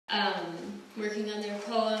working on their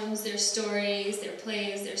poems, their stories, their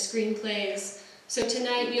plays, their screenplays. So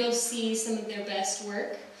tonight you'll see some of their best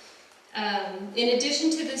work. In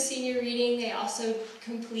addition to the senior reading, they also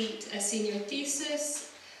complete a senior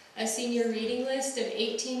thesis, a senior reading list of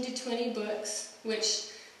 18 to 20 books, which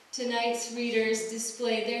tonight's readers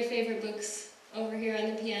displayed their favorite books over here on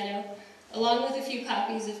the piano, along with a few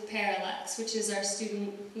copies of Parallax, which is our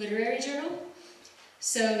student literary journal.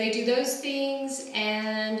 So they do those things,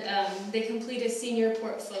 and they complete a senior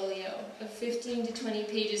portfolio of 15 to 20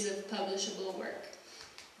 pages of publishable work.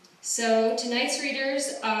 So tonight's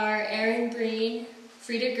readers are Erin Breen,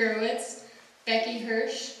 Frida Gerwitz, Becky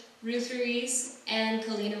Hirsch, Ruth Ruiz, and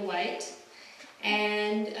Kalina White.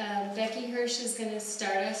 And Becky Hirsch is going to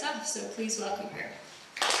start us off, so please welcome her.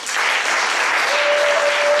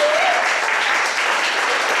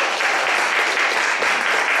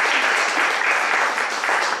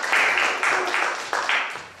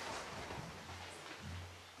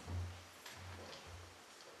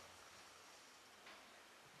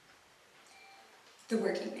 The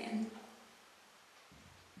Working Man.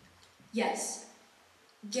 Yes,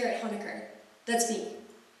 Garrett Honecker, that's me.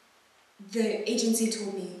 The agency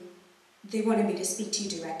told me they wanted me to speak to you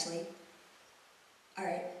directly.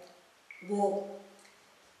 Alright, well,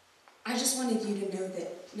 I just wanted you to know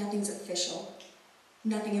that nothing's official.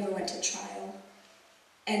 Nothing ever went to trial.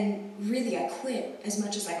 And really, I quit as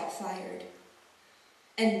much as I got fired.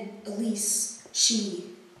 And Elise,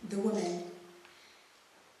 the woman,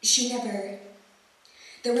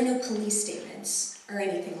 there were no police statements or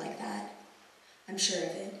anything like that. I'm sure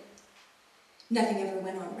of it. Nothing ever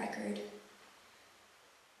went on record.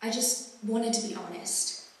 I just wanted to be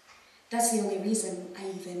honest. That's the only reason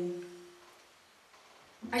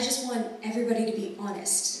I just want everybody to be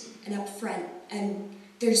honest and upfront, and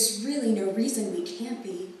there's really no reason we can't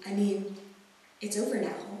be. I mean, it's over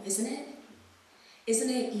now, isn't it? Isn't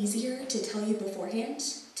it easier to tell you beforehand,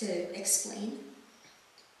 to explain?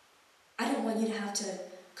 I don't want you to have to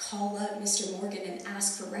call up Mr. Morgan and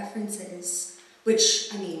ask for references, which,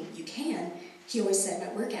 I mean, you can. He always said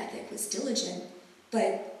my work ethic was diligent,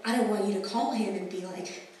 but I don't want you to call him and be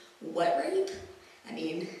like, what rape? I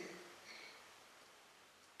mean,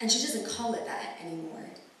 and she doesn't call it that anymore.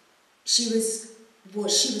 She was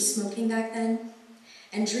smoking back then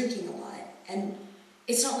and drinking a lot, and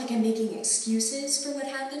it's not like I'm making excuses for what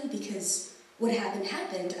happened, because what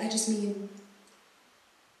happened. I just mean,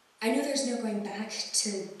 I know there's no going back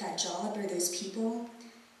to that job or those people,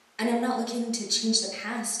 and I'm not looking to change the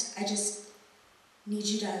past. I just need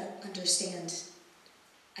you to understand.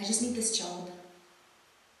 I just need this job.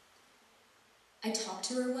 I talked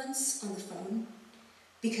to her once on the phone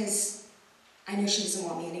because I know she doesn't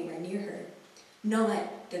want me anywhere near her.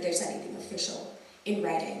 Not that there's anything official in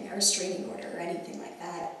writing or a restraining order or anything like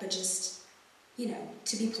that, but just,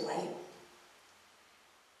 to be polite.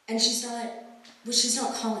 And she's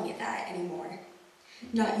not calling it that anymore.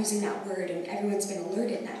 Not using that word, and everyone's been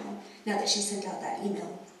alerted now that she sent out that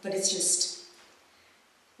email. But it's just,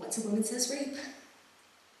 once a woman says rape,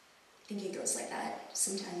 I think it goes like that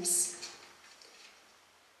sometimes.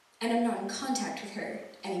 And I'm not in contact with her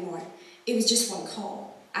anymore. It was just one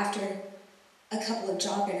call after a couple of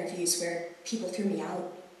job interviews where people threw me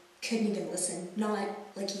out, couldn't even listen, not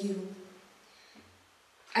like you.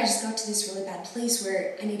 I just got to this really bad place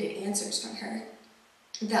where I needed answers from her.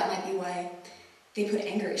 That might be why they put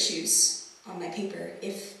anger issues on my paper.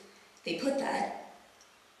 If they put that,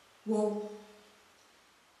 well,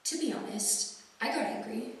 to be honest, I got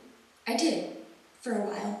angry. I did, for a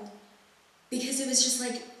while. Because it was just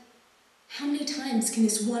like, how many times can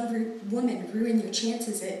this one woman ruin your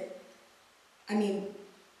chances at, I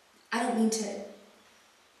don't mean to,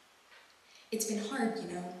 it's been hard,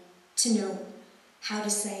 to know how to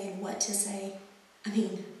say and what to say.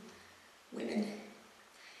 Women,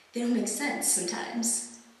 they don't make sense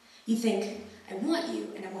sometimes. You think, I want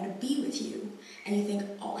you, and I want to be with you, and you think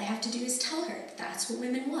all I have to do is tell her that's what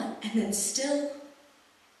women want, and then still,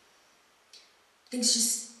 things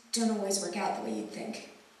just don't always work out the way you'd think.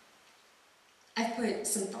 I've put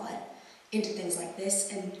some thought into things like this,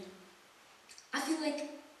 and I feel like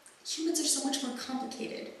humans are so much more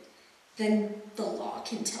complicated than the law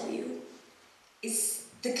can tell you. It's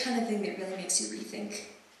the kind of thing that really makes you rethink.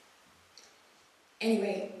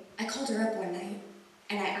 Anyway, I called her up one night,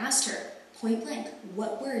 and I asked her, point blank,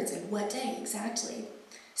 what words and what day exactly,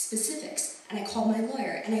 specifics, and I called my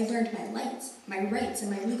lawyer, and I learned my rights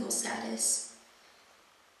and my legal status.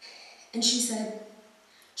 And she said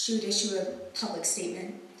she would issue a public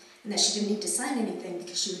statement, and that she didn't need to sign anything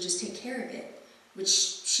because she would just take care of it, which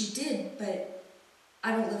she did, but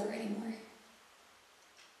I don't live her anymore.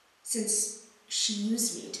 since she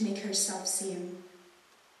used me to make herself seem,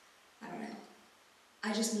 I don't know.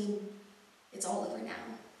 I just mean it's all over now,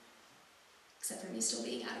 except for me still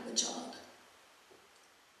being out of a job.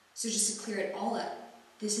 So just to clear it all up,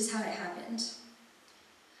 this is how it happened.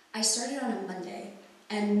 I started on a Monday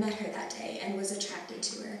and met her that day and was attracted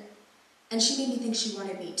to her. And she made me think she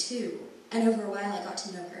wanted me too. And over a while I got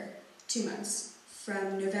to know her, 2 months,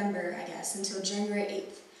 from November, I guess, until January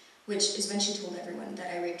 8th, which is when she told everyone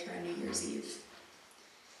that I raped her on New Year's Eve.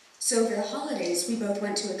 So over the holidays, we both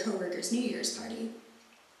went to a coworker's New Year's party.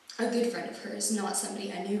 A good friend of hers, not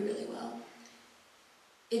somebody I knew really well.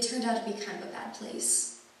 It turned out to be kind of a bad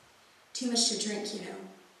place. Too much to drink, you know,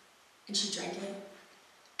 and she drank it.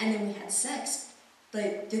 And then we had sex.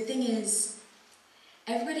 But the thing is,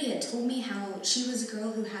 everybody had told me how she was a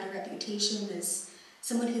girl who had a reputation as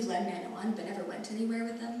someone who led men on but never went anywhere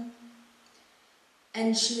with them.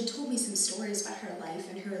 And she had told me some stories about her life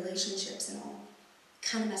and her relationships and all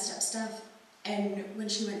kind of messed up stuff. And when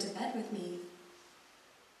she went to bed with me,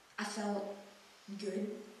 I felt good,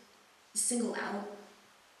 singled out,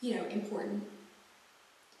 you know, important.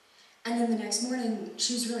 And then the next morning,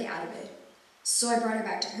 she was really out of it. So I brought her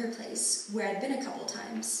back to her place, where I'd been a couple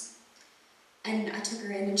times. And I took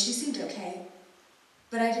her in, and she seemed okay.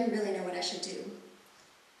 But I didn't really know what I should do.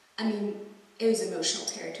 I mean, it was emotional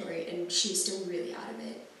territory, and she was still really out of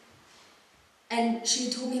it. And she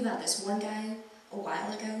had told me about this one guy a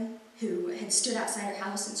while ago who had stood outside her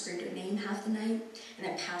house and screamed her name half the night, and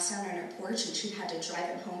then passed out on her porch, and she'd had to drive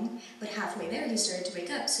him home. But halfway there, he started to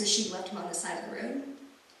wake up, so she left him on the side of the road.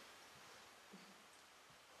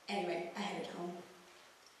 Anyway, I headed home.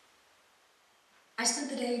 I spent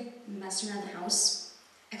the day messing around the house.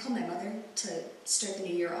 I called my mother to start the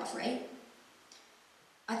new year off right.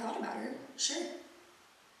 I thought about her, sure.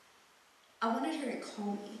 I wanted her to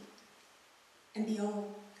call me and be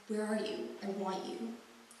all, "Where are you? I want you."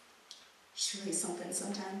 She's really something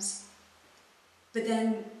sometimes. But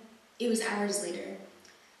then, it was hours later,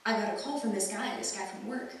 I got a call from this guy from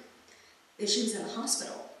work, that she was in the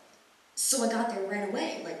hospital. So I got there right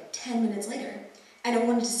away, like 10 minutes later, and I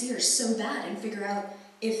wanted to see her so bad and figure out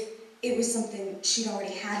if it was something she'd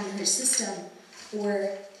already had in her system,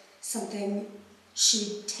 or something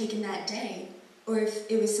she'd taken that day, or if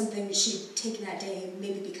it was something she'd taken that day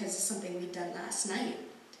maybe because of something we'd done last night.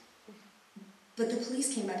 But the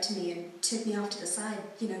police came up to me and took me off to the side,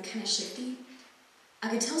 you know, kind of shifty. I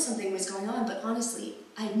could tell something was going on, but honestly,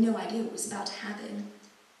 I had no idea what was about to happen.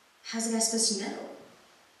 How's a guy supposed to know?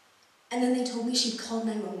 And then they told me she'd called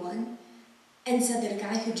 911 and said that a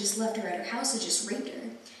guy who'd just left her at her house had just raped her,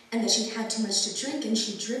 and that she'd had too much to drink and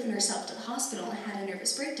she'd driven herself to the hospital and had a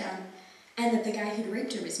nervous breakdown, and that the guy who'd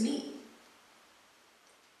raped her was me.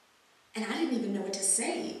 And I didn't even know what to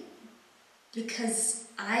say, because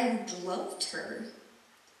I loved her.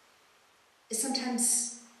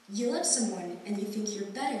 Sometimes you love someone and you think you're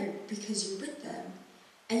better because you're with them,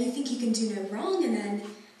 and you think you can do no wrong, and then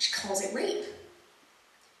she calls it rape.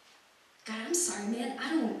 God, I'm sorry, man, I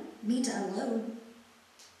don't mean to unload.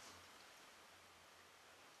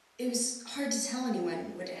 It was hard to tell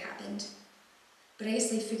anyone what had happened, but I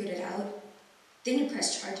guess they figured it out. They didn't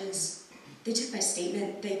press charges. They took my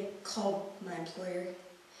statement, they called my employer,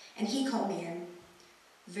 and he called me in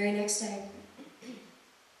the very next day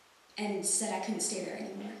and said I couldn't stay there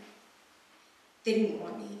anymore. They didn't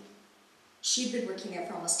want me. She'd been working there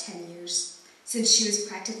for almost 10 years, since she was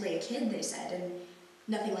practically a kid, they said, and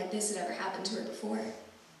nothing like this had ever happened to her before.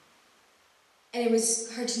 And it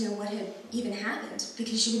was hard to know what had even happened,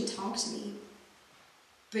 because she wouldn't talk to me.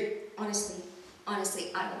 But honestly, I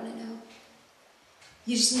don't want to know.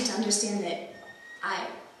 You just need to understand that I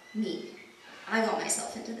got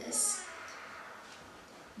myself into this.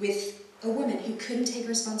 With a woman who couldn't take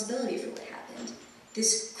responsibility for what happened.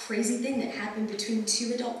 This crazy thing that happened between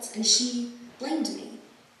two adults, and she blamed me.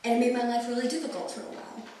 And it made my life really difficult for a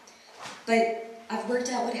while. But I've worked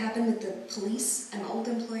out what happened with the police and my old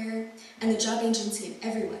employer and the job agency and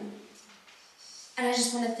everyone. And I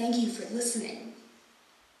just want to thank you for listening.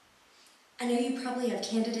 I know you probably have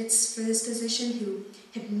candidates for this position who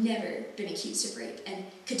have never been accused of rape and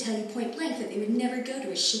could tell you point blank that they would never go to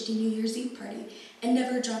a shifty New Year's Eve party and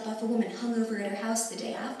never drop off a woman hungover at her house the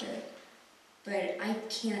day after. But I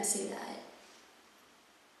can't say that.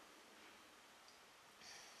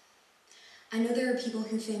 I know there are people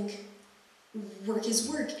who think work is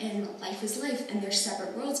work and life is life and they're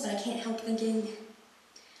separate worlds, but I can't help thinking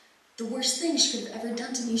the worst thing she could have ever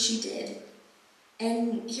done to me, she did.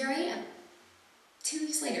 And here I am, 2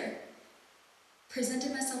 weeks later,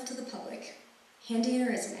 presented myself to the public, handing in a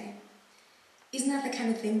resume, Isn't that the kind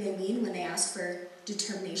of thing they mean when they ask for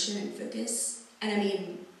determination and focus? And I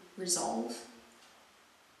mean, resolve?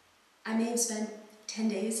 I may have spent 10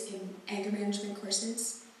 days in anger management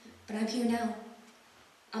courses, but I'm here now.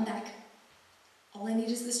 I'm back. All I need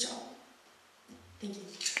is this job. Thank you.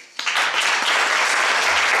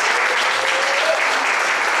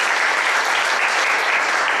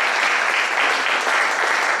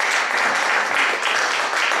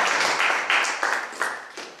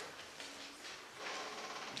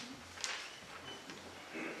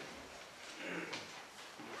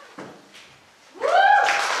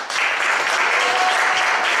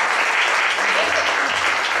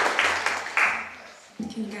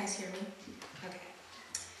 Can you guys hear me? Okay.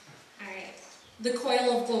 All right. The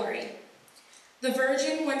coil of glory. The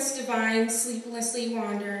virgin once divine sleeplessly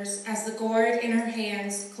wanders as the gourd in her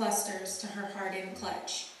hands clusters to her hardened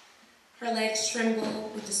clutch. Her legs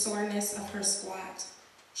tremble with the soreness of her squat.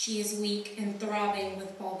 She is weak and throbbing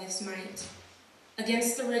with bulbous might.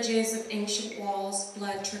 Against the ridges of ancient walls,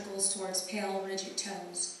 blood trickles towards pale, rigid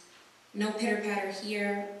toes. No pitter-patter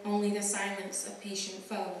here, only the silence of patient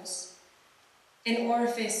foes. An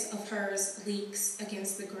orifice of hers leaks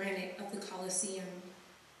against the granite of the Colosseum.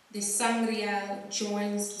 This sangria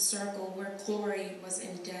joins the circle where glory was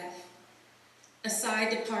in death. Aside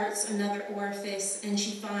departs another orifice, and she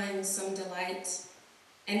finds some delight.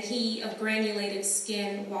 And he of granulated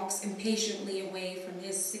skin walks impatiently away from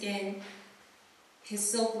his skin. His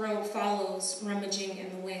silk robe follows, rummaging in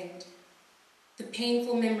the wind. The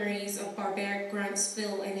painful memories of barbaric grunts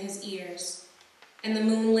fill in his ears, and the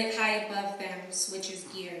moon lit high above them switches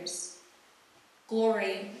gears.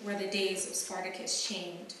 Glory where the days of Spartacus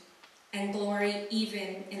chained, and glory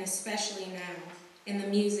even and especially now in the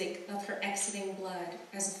music of her exiting blood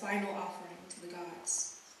as a final offering to the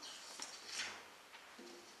gods.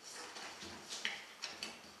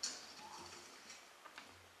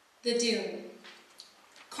 The dune.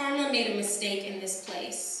 Karma made a mistake in this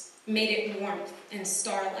place, made it warmth and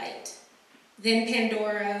starlight. Then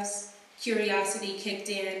Pandora's curiosity kicked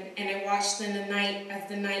in, and I watched in the night as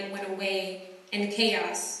the night went away and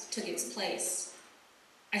chaos took its place.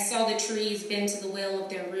 I saw the trees bend to the will of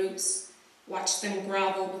their roots, watched them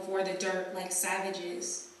grovel before the dirt like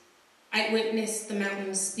savages. I witnessed the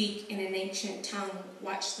mountains speak in an ancient tongue,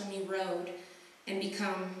 watched them erode and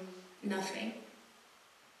become nothing.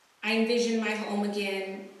 I envisioned my home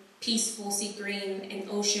again, peaceful sea green and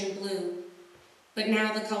ocean blue, but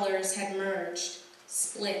now the colors had merged,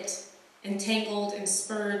 split, entangled and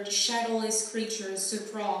spurred shadowless creatures to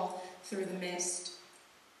crawl through the mist.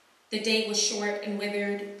 The day was short and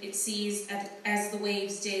withered, it seized as the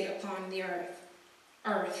waves did upon the earth.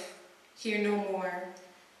 Earth, here no more,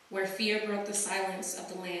 where fear broke the silence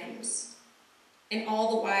of the lambs. And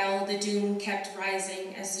all the while the doom kept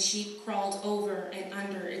rising as the sheep crawled over and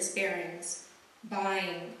under its bearings,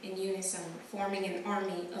 buying in unison, forming an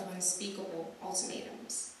army of unspeakable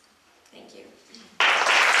ultimatums. Thank you.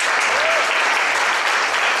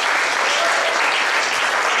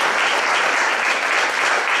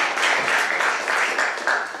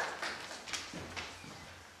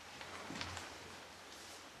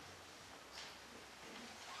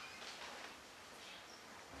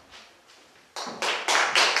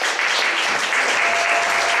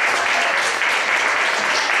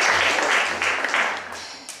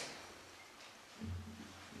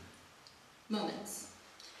 Moments.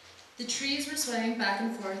 The trees were swaying back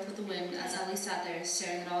and forth with the wind as Ellie sat there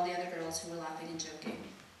staring at all the other girls who were laughing and joking.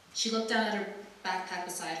 She looked down at her backpack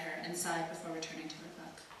beside her and sighed before returning to her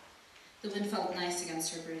book. The wind felt nice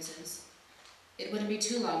against her bruises. It wouldn't be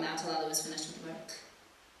too long now till Ellie was finished with work.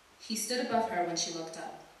 He stood above her when she looked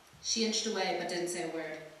up. She inched away but didn't say a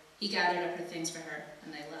word. He gathered up her things for her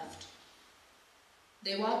and they left.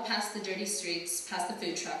 They walked past the dirty streets, past the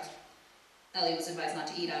food truck Ellie was advised not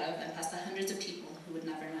to eat out of, and past the hundreds of people who would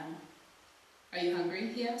never know. "Are you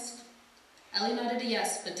hungry?" he asked. Ellie nodded a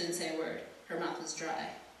yes, but didn't say a word. Her mouth was dry.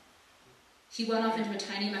 He went off into a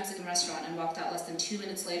tiny Mexican restaurant and walked out less than 2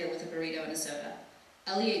 minutes later with a burrito and a soda.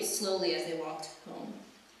 Ellie ate slowly as they walked home.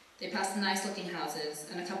 They passed the nice-looking houses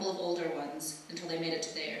and a couple of older ones until they made it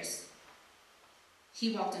to theirs.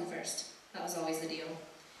 He walked in first. That was always the deal.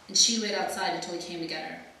 And she waited outside until he came to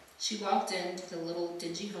get her. She walked into the little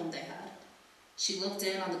dingy home they had. She looked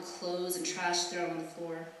in on the clothes and trash thrown on the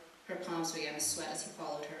floor. Her palms began to sweat as he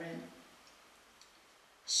followed her in.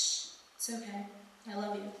 "Shh, it's okay. I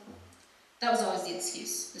love you." That was always the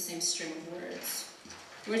excuse, the same string of words.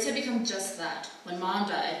 Words had become just that. When Mom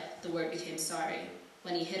died, the word became sorry.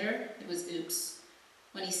 When he hit her, it was oops.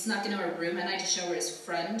 When he snuck into her room at night to show her his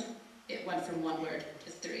friend, it went from 1 word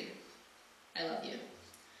to 3. I love you.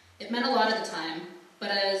 It meant a lot at the time,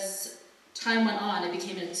 but as time went on, it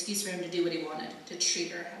became an excuse for him to do what he wanted, to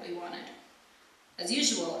treat her how he wanted. As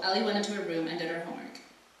usual, Ellie went into her room and did her homework.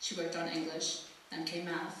 She worked on English, then came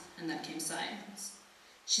math, and then came science.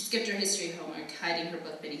 She skipped her history homework, hiding her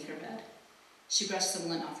book beneath her bed. She brushed some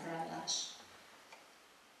lint off her eyelash.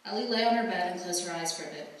 Ellie lay on her bed and closed her eyes for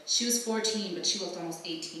a bit. She was 14, but she looked almost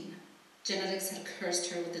 18. Genetics had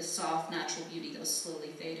cursed her with this soft, natural beauty that was slowly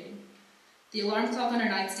fading. The alarm clock on her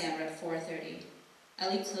nightstand read 4:30.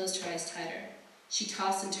 Ellie closed her eyes tighter. She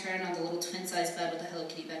tossed and turned on the little twin-sized bed with the Hello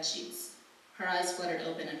Kitty bed sheets. Her eyes fluttered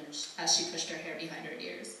open as she pushed her hair behind her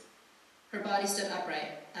ears. Her body stood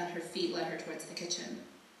upright, and her feet led her towards the kitchen.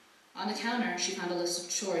 On the counter, she found a list of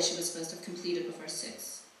chores she was supposed to have completed before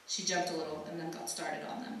 6. She jumped a little and then got started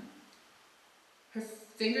on them. Her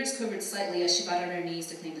fingers quivered slightly as she got on her knees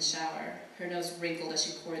to clean the shower. Her nose wrinkled as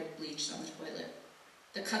she poured bleach on the toilet.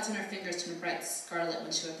 The cuts on her fingers turned bright scarlet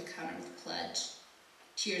when she left the counter with a pledge.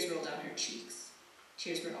 Tears rolled down her cheeks.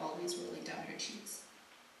 Tears were always rolling down her cheeks.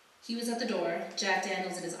 He was at the door, Jack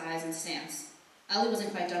Daniels in his eyes and stance. Ellie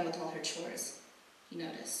wasn't quite done with all her chores. He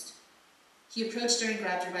noticed. He approached her and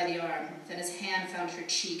grabbed her by the arm. Then his hand found her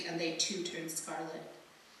cheek, and they too turned scarlet.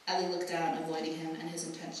 Ellie looked down, avoiding him and his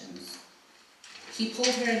intentions. He pulled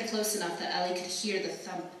her in close enough that Ellie could hear the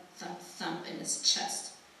thump, thump, thump in his chest.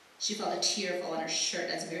 She felt a tear fall on her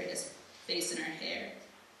shirt as he buried his face in her hair.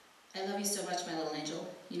 "I love you so much, my little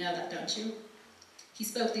angel. You know that, don't you?" He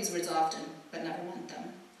spoke these words often, but never meant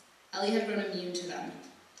them. Ellie had grown immune to them.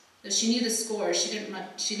 Though she knew the score, she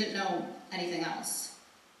didn't know anything else.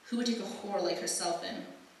 Who would take a whore like herself in?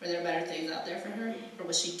 Were there better things out there for her, or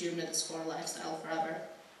was she doomed to this whore lifestyle forever?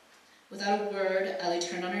 Without a word, Ellie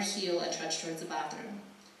turned on her heel and trudged towards the bathroom.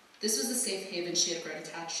 This was the safe haven she had grown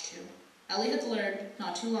attached to. Ellie had learned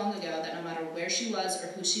not too long ago that no matter where she was or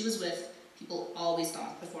who she was with, people always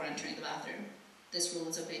knocked before entering the bathroom. This rule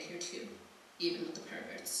was obeyed here too, even with the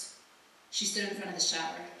perverts. She stood in front of the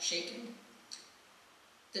shower, shaking.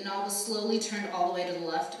 The knob was slowly turned all the way to the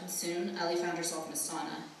left, and soon Ellie found herself in a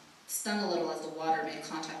sauna. It stung a little as the water made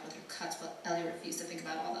contact with her cuts, but Ellie refused to think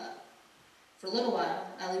about all that. For a little while,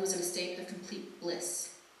 Ellie was in a state of complete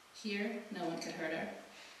bliss. Here, no one could hurt her.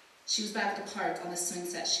 She was back at the park on the swing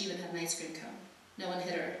set. She even had an ice cream cone. No one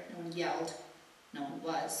hit her, no one yelled, no one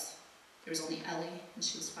was. There was only Ellie, and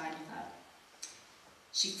she was fine with that.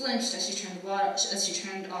 She flinched as she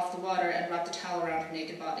turned off the water and wrapped a towel around her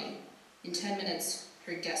naked body. In 10 minutes,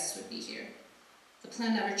 her guests would be here. The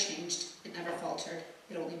plan never changed. It never faltered.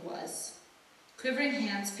 It only was. Quivering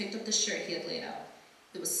hands picked up the shirt he had laid out.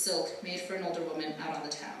 It was silk, made for an older woman out on the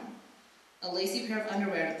town. A lacy pair of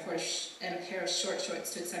underwear and a pair of short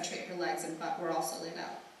shorts to accentuate her legs and butt were also laid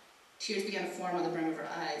out. Tears began to form on the brim of her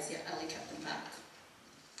eyes, yet Ellie kept them back.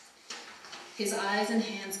 His eyes and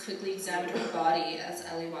hands quickly examined her body as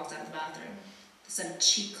Ellie walked out of the bathroom. The scent of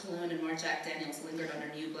cheap cologne and more Jack Daniels lingered on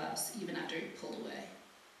her new blouse, even after he pulled away.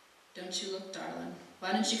 "Don't you look, darling?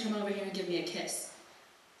 Why don't you come over here and give me a kiss?"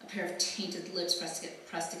 A pair of tainted lips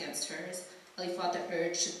pressed against hers. Ellie fought the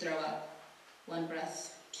urge to throw up. 1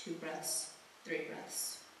 breath, 2 breaths, 3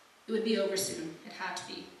 breaths. It would be over soon. It had to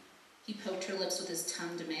be. He poked her lips with his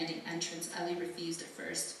tongue, demanding entrance. Ellie refused at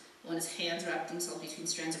first. When his hands wrapped themselves between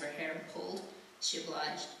strands of her hair and pulled, she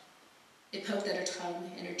obliged. It poked at her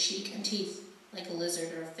tongue, in her cheek and teeth, like a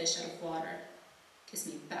lizard or a fish out of water. "Kiss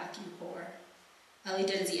me back, you whore." Ellie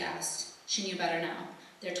did as he asked. She knew better now.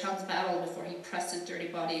 Their tongues battled before he pressed his dirty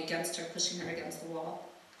body against her, pushing her against the wall.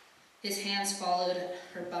 His hands followed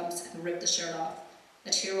her bumps and ripped the shirt off. A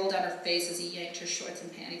tear rolled down her face as he yanked her shorts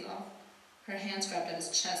and panties off. Her hands grabbed at his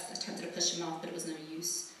chest, attempted to push him off, but it was no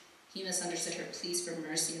use. He misunderstood her pleas for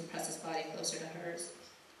mercy and pressed his body closer to hers.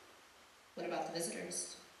 What about the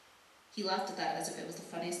visitors? He laughed at that as if it was the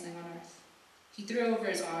funniest thing on earth. He threw over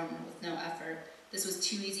his arm with no effort. This was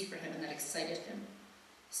too easy for him, and that excited him.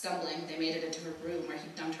 Stumbling, they made it into her room, where he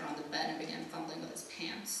dumped her on the bed and began fumbling with his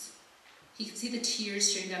pants. He could see the tears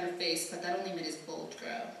streaming down her face, but that only made his bulge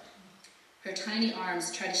grow. Her tiny arms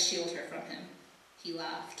tried to shield her from him. He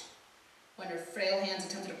laughed. When her frail hands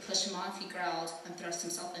attempted to push him off, he growled and thrust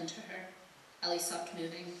himself into her. Ellie stopped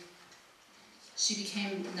moving. She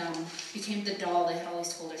became numb, became the doll they had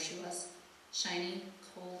always told her she was. Shiny,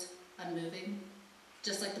 cold, unmoving,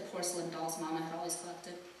 just like the porcelain dolls Mama had always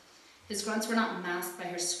collected. His grunts were not masked by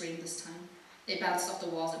her scream this time. They bounced off the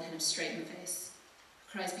walls and hit him straight in the face.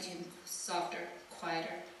 Her cries became softer,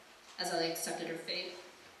 quieter, as Ellie accepted her fate.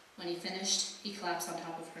 When he finished, he collapsed on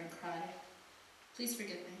top of her and cried. "Please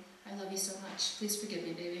forgive me. I love you so much. Please forgive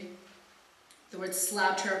me, baby." The words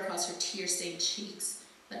slapped her across her tear-stained cheeks,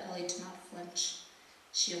 but Ellie did not flinch.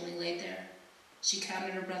 She only laid there, She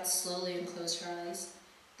counted her breath slowly and closed her eyes.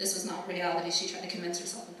 This was not reality, she tried to convince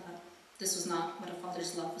herself of that. This was not what a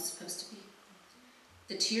father's love was supposed to be.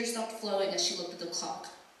 The tears stopped flowing as she looked at the clock.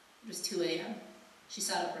 It was 2 a.m. She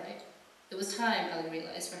sat upright. It was time, Ellie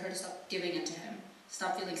realized, for her to stop giving in to him,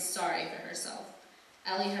 stop feeling sorry for herself.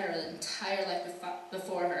 Ellie had her entire life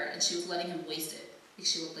before her, and she was letting him waste it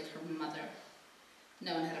because she looked like her mother.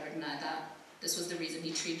 No one had ever denied that. This was the reason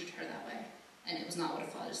he treated her that way, and it was not what a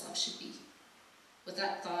father's love should be. With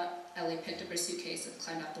that thought, Ellie picked up her suitcase and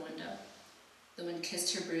climbed out the window. The wind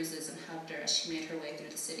kissed her bruises and hugged her as she made her way through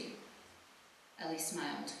the city. Ellie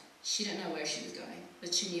smiled. She didn't know where she was going,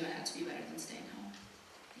 but she knew it had to be better than staying home.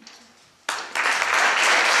 Thank you.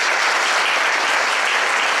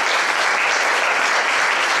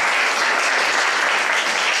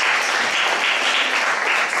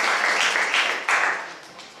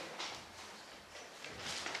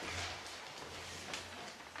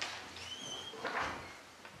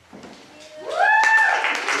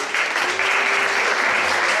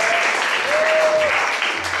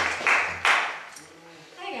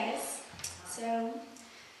 Hi guys. So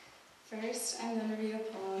first I'm going to read a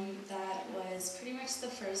poem that was pretty much the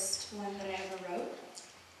first one that I ever wrote.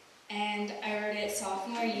 And I wrote it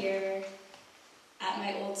sophomore year at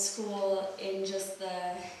my old school in just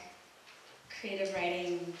the creative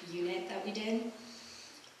writing unit that we did.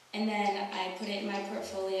 And then I put it in my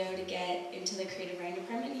portfolio to get into the creative writing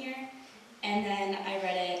department here. And then I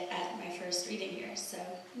read it at my first reading here. So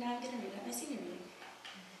now I'm going to read it at my senior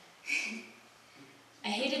reading. I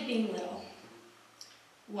hated being little.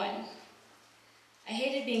 1. I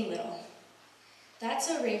hated being little. That's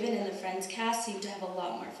so Raven and the Friends cast seemed to have a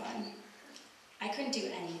lot more fun. I couldn't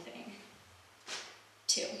do anything.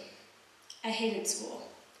 2. I hated school.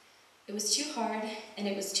 It was too hard and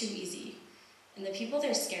it was too easy, and the people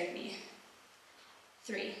there scared me.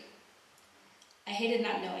 3. I hated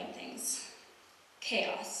not knowing things.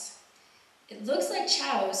 Chaos. It looks like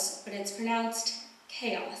chows, but it's pronounced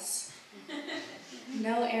chaos.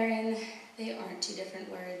 No, Erin, they aren't two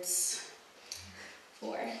different words.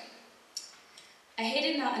 4. I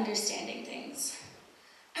hated not understanding things.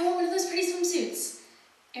 I want one of those pretty swimsuits.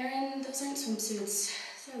 Erin, those aren't swimsuits.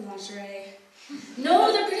 They're lingerie.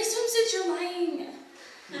 No, they're pretty swimsuits, you're lying.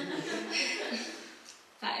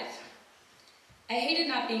 5. I hated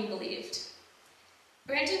not being believed.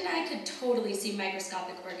 Brandon and I could totally see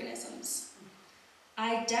microscopic organisms.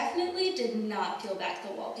 I definitely did not peel back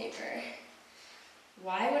the wallpaper.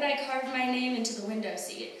 Why would I carve my name into the window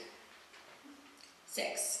seat?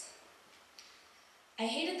 6. I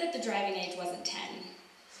hated that the driving age wasn't 10.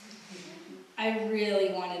 I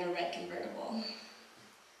really wanted a red convertible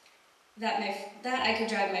that I could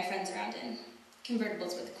drive my friends around in.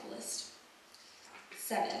 Convertibles were the coolest.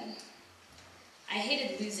 7. I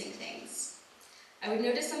hated losing things. I would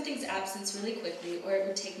notice something's absence really quickly, or it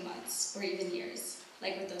would take months, or even years,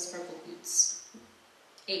 like with those purple boots.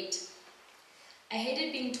 8. I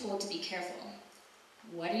hated being told to be careful.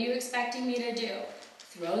 What are you expecting me to do?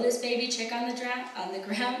 Throw this baby chick on the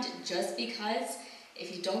ground just because?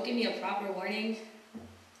 If you don't give me a proper warning?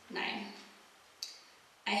 9.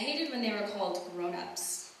 I hated when they were called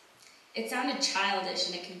grown-ups. It sounded childish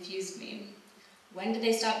and it confused me. When do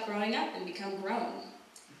they stop growing up and become grown?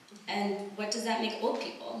 And what does that make old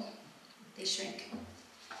people? They shrink.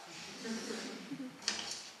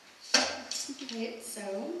 Right, so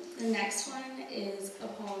the next one is a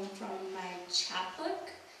poem from my chapbook,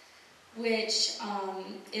 which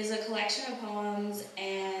is a collection of poems,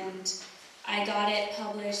 and I got it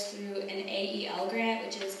published through an AEL grant,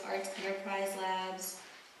 which is Arts Enterprise Labs,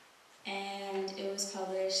 and it was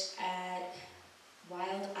published at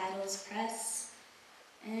Wild Idols Press,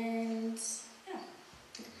 and yeah.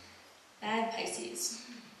 Bad Pisces.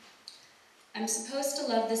 I'm supposed to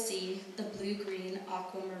love the sea, the blue-green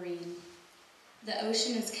aquamarine. The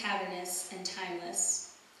ocean is cavernous and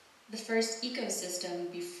timeless. The first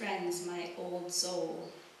ecosystem befriends my old soul.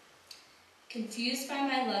 Confused by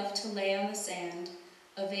my love to lay on the sand,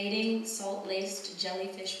 evading salt-laced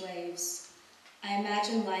jellyfish waves, I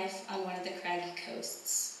imagine life on one of the craggy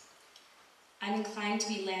coasts. I'm inclined to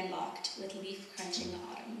be landlocked with leaf-crunching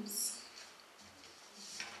autumns.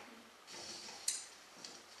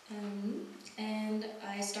 And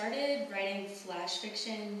I started writing flash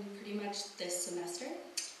fiction pretty much this semester,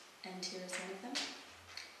 and here's one of them.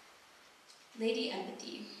 Lady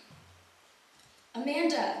Empathy.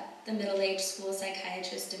 Amanda, the middle-aged school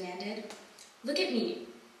psychiatrist demanded. Look at me.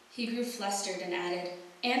 He grew flustered and added,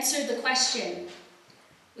 answer the question.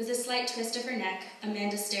 With a slight twist of her neck,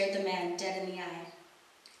 Amanda stared the man dead in the eye.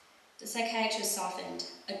 The psychiatrist softened,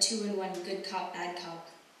 a 2-in-1 good cop, bad cop.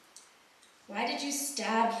 Why did you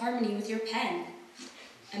stab Harmony with your pen?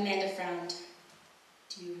 Amanda frowned.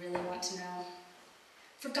 Do you really want to know?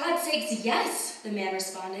 For God's sakes, yes, the man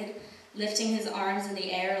responded, lifting his arms in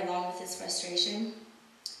the air along with his frustration.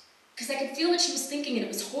 Because I could feel what she was thinking and it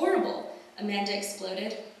was horrible, Amanda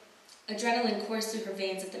exploded. Adrenaline coursed through her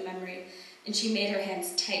veins at the memory, and she made her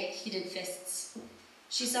hands tight, heated fists.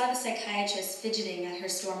 She saw the psychiatrist fidgeting at her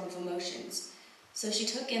storm of emotions, so she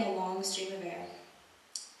took in a long stream of air.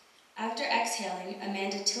 After exhaling,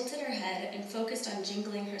 Amanda tilted her head and focused on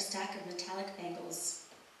jingling her stack of metallic bangles.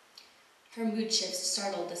 Her mood shift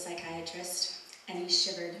startled the psychiatrist, and he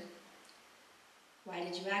shivered. Why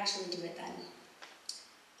did you actually do it then?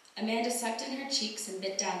 Amanda sucked in her cheeks and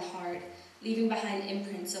bit down hard, leaving behind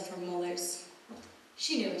imprints of her molars.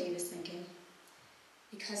 She knew what he was thinking.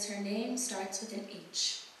 Because her name starts with an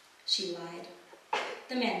H, she lied.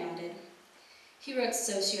 The man nodded. He wrote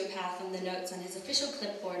sociopath on the notes on his official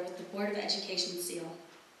clipboard with the Board of Education seal.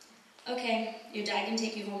 Okay, your dad can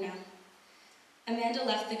take you home now. Amanda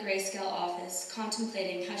left the grayscale office,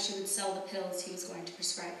 contemplating how she would sell the pills he was going to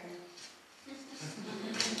prescribe her.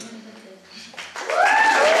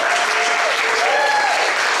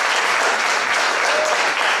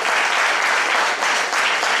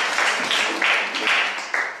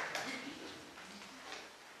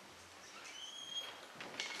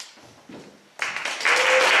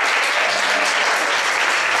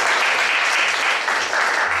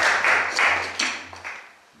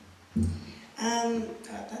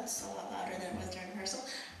 That's a lot louder than it was during rehearsal.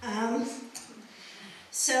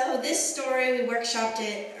 So this story, we workshopped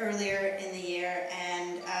it earlier in the year,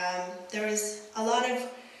 and there was a lot of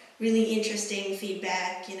really interesting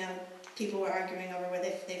feedback. You know, people were arguing over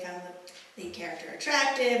whether they found the lead character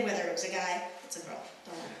attractive, whether it was a guy. It's a girl,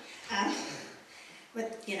 don't worry.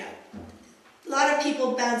 But, you know, a lot of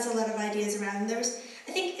people bounced a lot of ideas around. There was,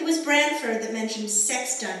 I think it was Branford that mentioned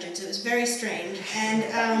sex dungeons. It was very strange. And,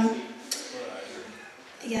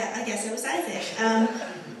 yeah, I guess it was Isaac.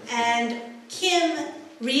 And Kim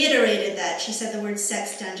reiterated that. She said the word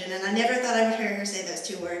sex dungeon, and I never thought I would hear her say those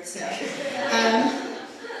two words. So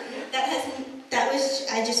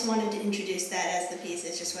I just wanted to introduce that as the piece.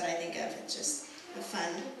 It's just what I think of. It's just a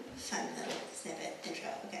fun little snippet intro.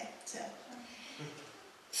 Okay, so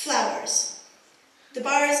flowers. The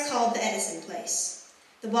bar is called the Edison Place.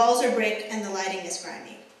 The walls are brick and the lighting is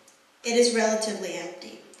grimy. It is relatively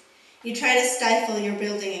empty. You try to stifle your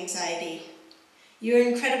building anxiety. You are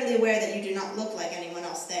incredibly aware that you do not look like anyone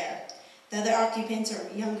else there. The other occupants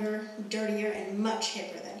are younger, dirtier, and much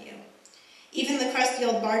hipper than you. Even the crusty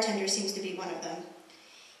old bartender seems to be one of them.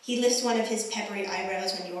 He lifts one of his peppery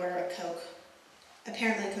eyebrows when you order a Coke.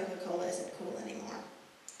 Apparently Coca-Cola isn't cool anymore.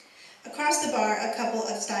 Across the bar, a couple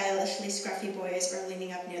of stylishly scruffy boys are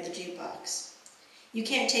leaning up near the jukebox. You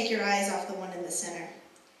can't take your eyes off the one in the center.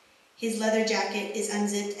 His leather jacket is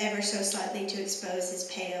unzipped ever so slightly to expose his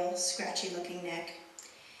pale, scratchy-looking neck.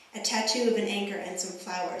 A tattoo of an anchor and some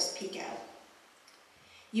flowers peek out.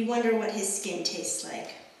 You wonder what his skin tastes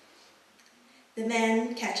like. The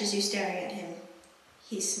man catches you staring at him.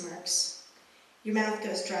 He smirks. Your mouth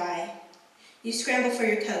goes dry. You scramble for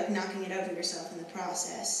your Coke, knocking it over yourself in the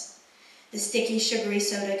process. The sticky, sugary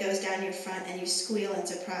soda goes down your front and you squeal in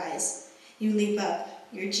surprise. You leap up.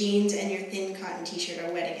 Your jeans and your thin cotton t-shirt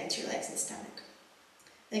are wet against your legs and stomach.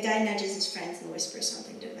 The guy nudges his friends and whispers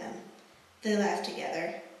something to them. They laugh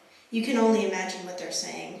together. You can only imagine what they're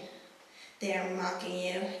saying. They are mocking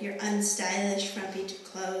you, your unstylish, frumpy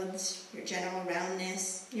clothes, your general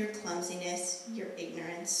roundness, your clumsiness, your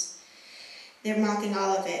ignorance. They're mocking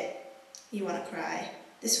all of it. You want to cry.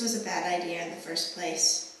 This was a bad idea in the first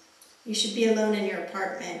place. You should be alone in your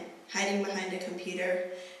apartment, hiding behind a computer,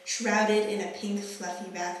 shrouded in a pink, fluffy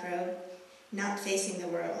bathrobe, not facing the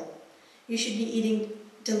world. You should be eating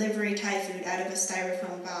delivery Thai food out of a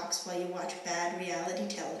styrofoam box while you watch bad reality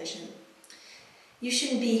television. You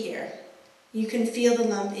shouldn't be here. You can feel the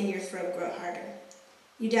lump in your throat grow harder.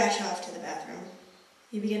 You dash off to the bathroom.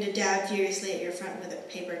 You begin to dab furiously at your front with a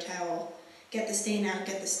paper towel. Get the stain out,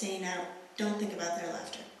 get the stain out. Don't think about their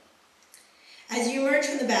laughter. As you emerge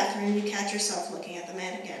from the bathroom, you catch yourself looking at the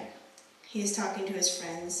man again. He is talking to his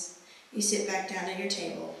friends. You sit back down at your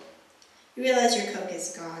table. You realize your Coke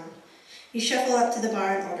is gone. You shuffle up to the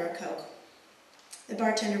bar and order a Coke. The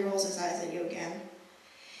bartender rolls his eyes at you again.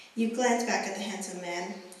 You glance back at the handsome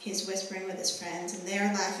man. He is whispering with his friends, and they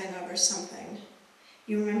are laughing over something.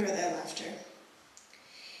 You remember their laughter.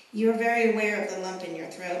 You are very aware of the lump in your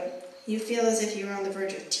throat. You feel as if you are on the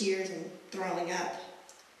verge of tears and throwing up.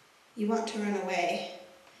 You want to run away.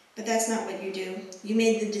 But that's not what you do. You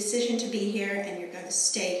made the decision to be here, and you're going to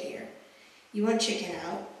stay here. You want chicken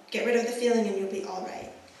out. Get rid of the feeling and you'll be all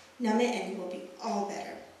right. Numb it and you will be all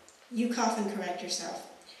better. You cough and correct yourself.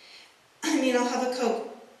 I'll have a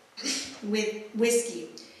Coke with whiskey.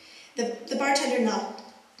 The bartender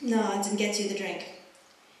nods and gets you the drink.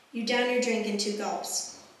 You down your drink in 2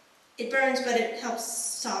 gulps. It burns, but it helps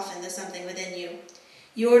soften the something within you.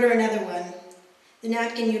 You order another one. The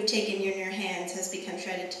napkin you've taken in your hands has become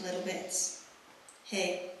shredded to little bits.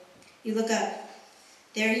 Hey, you look up.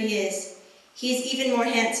 There he is. He's even more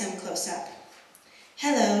handsome close up.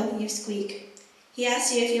 Hello, you squeak. He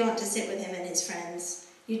asks you if you want to sit with him and his friends.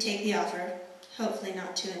 You take the offer, hopefully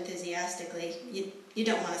not too enthusiastically. You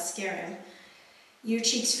don't want to scare him. Your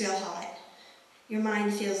cheeks feel hot. Your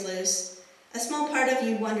mind feels loose. A small part of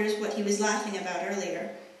you wonders what he was laughing about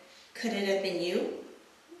earlier. Could it have been you?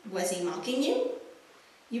 Was he mocking you?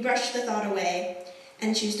 You brush the thought away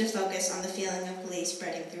and choose to focus on the feeling of glee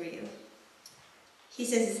spreading through you. He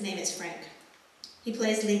says his name is Frank. He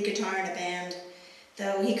plays lead guitar in a band,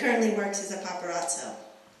 though he currently works as a paparazzo.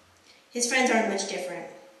 His friends aren't much different.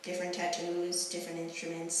 Different tattoos, different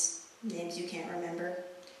instruments, names you can't remember.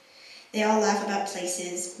 They all laugh about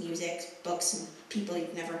places, music, books, and people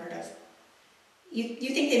you've never heard of. You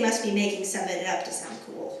think they must be making some of it up to sound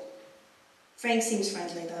cool. Frank seems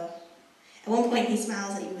friendly, though. At one point, he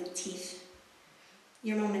smiles at you with teeth.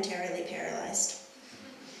 You're momentarily paralyzed.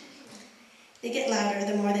 They get louder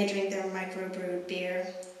the more they drink their microbrewed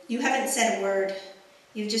beer. You haven't said a word.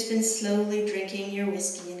 You've just been slowly drinking your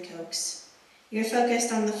whiskey and Cokes. You're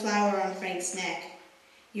focused on the flower on Frank's neck.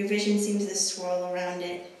 Your vision seems to swirl around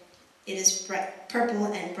it. It is purple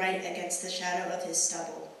and bright against the shadow of his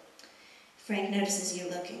stubble. Frank notices you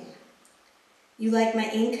looking. You like my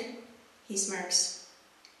ink? He smirks.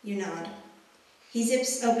 You nod. He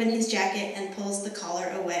zips open his jacket and pulls the collar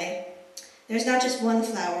away. There's not just one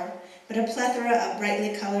flower, but a plethora of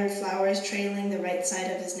brightly colored flowers trailing the right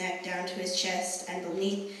side of his neck down to his chest and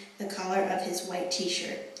beneath the collar of his white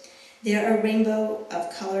t-shirt. They're a rainbow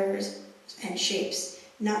of colors and shapes.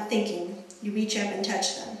 Not thinking, you reach up and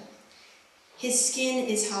touch them. His skin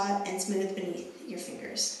is hot and smooth beneath your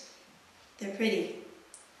fingers. They're pretty,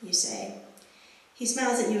 you say. He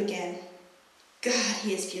smiles at you again. God,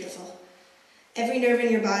 he is beautiful. Every nerve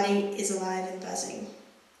in your body is alive and buzzing.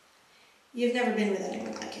 You've never been with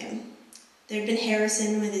anyone like him. There'd been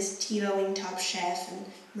Harrison with his TiVoing Top Chef and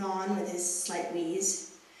Ron with his slight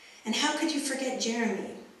wheeze. And how could you forget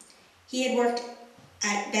Jeremy? He had worked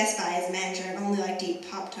at Best Buy as a manager and only liked to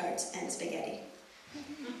eat Pop-Tarts and spaghetti.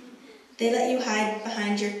 They let you hide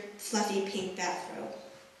behind your fluffy pink bathrobe.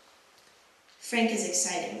 Frank is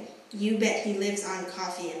exciting. You bet he lives on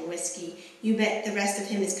coffee and whiskey. You bet the rest of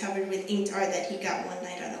him is covered with inked art that he got one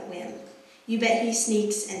night on a whim. You bet he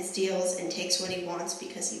sneaks and steals and takes what he wants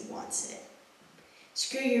because he wants it.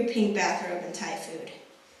 Screw your pink bathrobe and Thai food.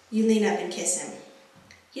 You lean up and kiss him.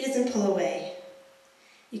 He doesn't pull away.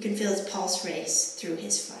 You can feel his pulse race through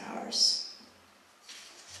his flowers.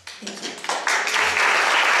 Thank you.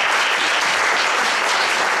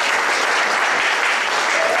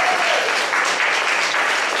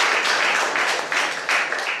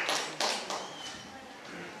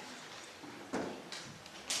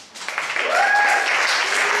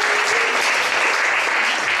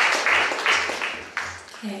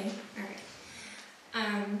 Okay, all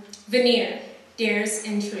right. Veneer, dares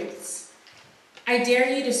and truths. I dare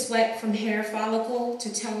you to sweat from hair follicle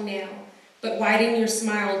to toenail, but widen your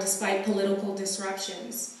smile despite political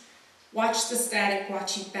disruptions. Watch the static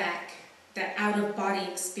watch you back, that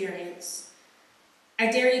out-of-body experience.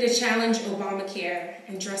 I dare you to challenge Obamacare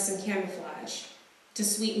and dress in camouflage, to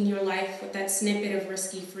sweeten your life with that snippet of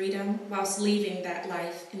risky freedom whilst leaving that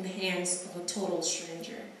life in the hands of a total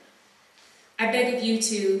stranger. I beg of you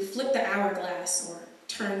to flip the hourglass or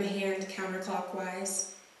turn the hand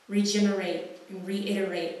counterclockwise, regenerate and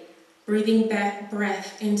reiterate, breathing back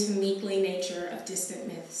breath into meekly nature of distant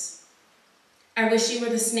myths. I wish you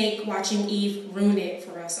were the snake watching Eve ruin it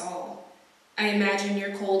for us all. I imagine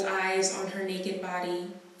your cold eyes on her naked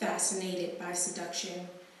body, fascinated by seduction.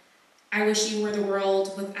 I wish you were the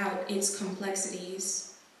world without its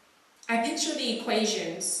complexities. I picture the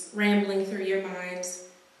equations rambling through your minds.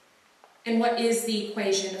 And what is the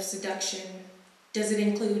equation of seduction? Does it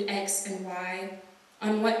include X and Y?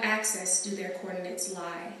 On what axis do their coordinates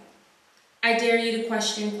lie? I dare you to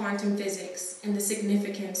question quantum physics and the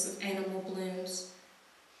significance of animal blooms.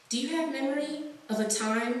 Do you have memory of a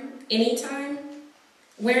time, any time?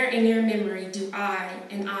 Where in your memory do I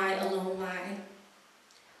and I alone lie?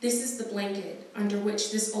 This is the blanket under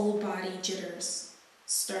which this old body jitters,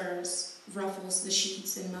 stirs, ruffles the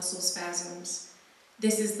sheets in muscle spasms.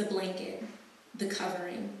 This is the blanket, the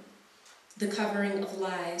covering, the covering of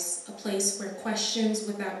lies, a place where questions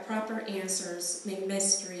without proper answers make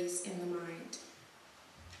mysteries in the mind.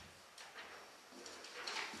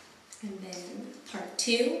 And then part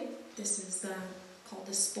 2, this is called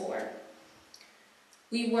The Spore.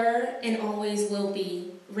 We were and always will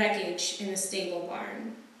be wreckage in a stable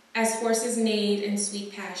barn. As horses neighed in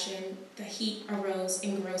sweet passion, the heat arose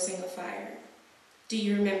engrossing a fire. Do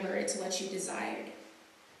you remember it's what you desired?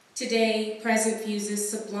 Today, present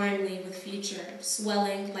fuses sublimely with future,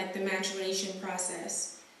 swelling like the maturation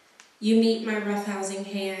process. You meet my roughhousing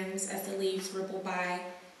hands as the leaves ripple by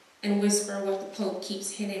and whisper what the Pope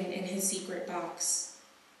keeps hidden in his secret box.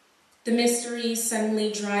 The mysteries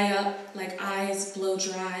suddenly dry up like eyes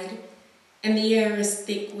blow-dried, and the air is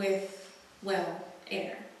thick with, well,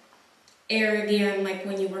 air. Air again like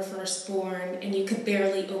when you were first born and you could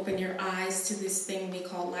barely open your eyes to this thing we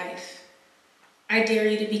call life. I dare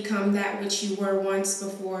you to become that which you were once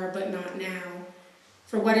before, but not now.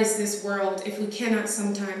 For what is this world if we cannot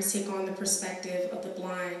sometimes take on the perspective of the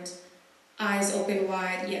blind, eyes open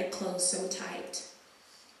wide yet closed so tight?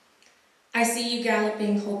 I see you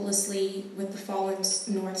galloping hopelessly with the fallen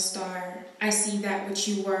North Star. I see that which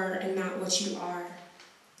you were and not what you are.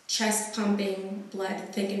 Chest pumping, blood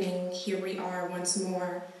thickening, here we are once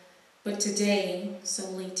more. But today,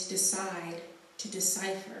 solely to decide, to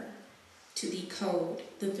decipher, to decode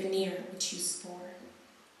the veneer which you spore.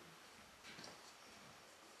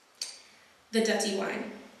 The dirty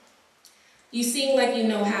wine. You sing like you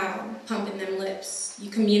know how, pumping them lips. You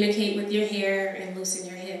communicate with your hair and loosen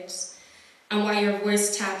your hips. And while your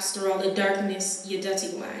voice taps through all the darkness, you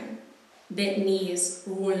dirty wine. Bent knees,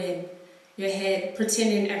 rolling, your head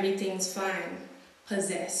pretending everything's fine,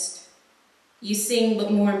 possessed. You sing,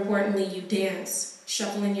 but more importantly, you dance,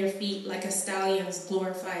 shuffling your feet like a stallion's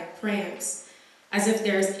glorified prance, as if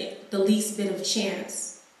there's the least bit of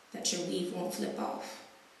chance that your weave won't flip off.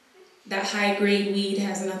 That high-grade weed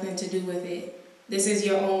has nothing to do with it. This is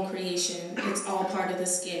your own creation. It's all part of the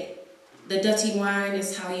skit. The dirty wine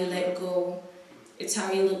is how you let go. It's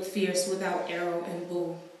how you look fierce without arrow and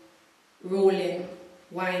bow. Rolling,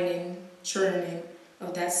 whining, churning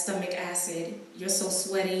of that stomach acid. You're so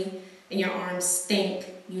sweaty and your arms stink.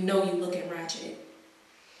 You know you looking ratchet.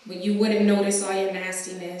 But you wouldn't notice all your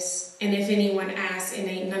nastiness. And if anyone asks, it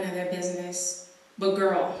ain't none of their business. But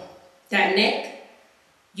girl, that neck,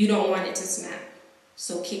 you don't want it to snap.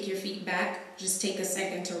 So kick your feet back. Just take a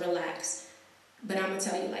second to relax. But I'm gonna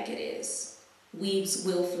tell you like it is. Weaves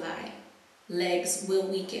will fly. Legs will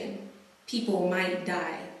weaken. People might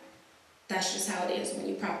die. That's just how it is when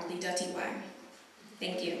you properly dirty wine.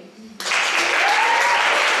 Thank you.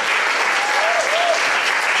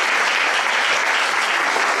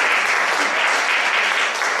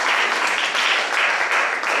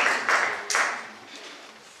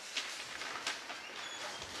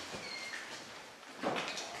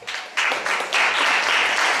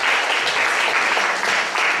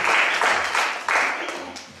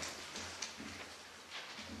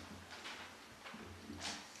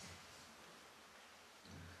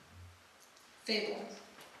 Fable.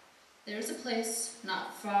 There is a place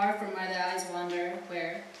not far from where the eyes wander,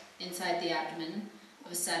 where, inside the abdomen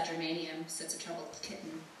of a sad germanium, sits a troubled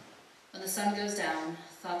kitten. When the sun goes down,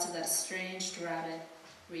 thoughts of that estranged rabbit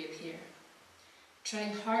reappear.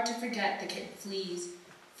 Trying hard to forget, the kitten flees,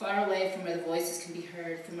 far away from where the voices can be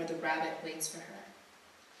heard, from where the rabbit waits for her.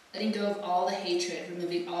 Letting go of all the hatred,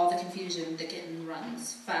 removing all the confusion, the kitten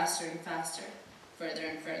runs, faster and faster, further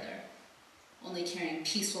and further, only carrying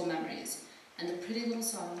peaceful memories, and the pretty little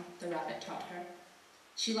song the rabbit taught her.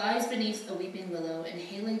 She lies beneath a weeping willow,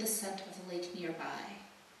 inhaling the scent of the lake nearby.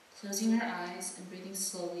 Closing her eyes and breathing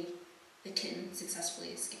slowly, the kitten successfully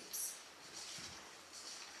escapes.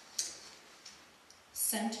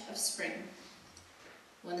 Scent of spring.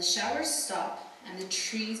 When the showers stop and the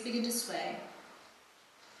trees begin to sway,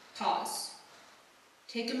 pause.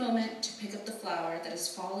 Take a moment to pick up the flower that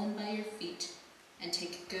has fallen by your feet and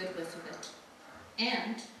take a good whiff of it.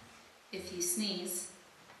 And if you sneeze,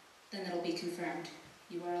 then it'll be confirmed.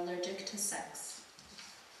 You are allergic to sex.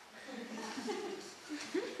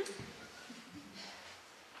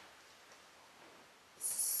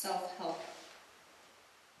 Self-help.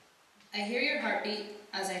 I hear your heartbeat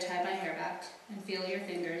as I tie my hair back and feel your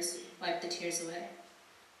fingers wipe the tears away.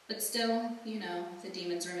 But still, you know, the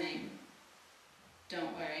demons remain.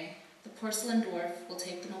 Don't worry. The porcelain dwarf will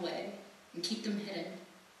take them away and keep them hidden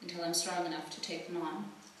until I'm strong enough to take them on.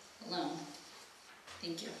 Alone.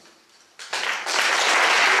 Thank you.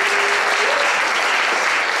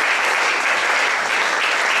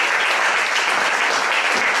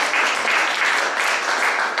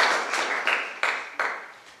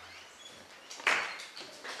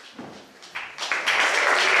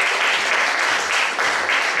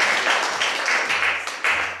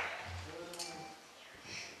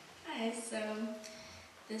 guys, so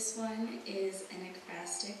this one is an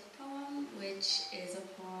ekphrastic poem, which is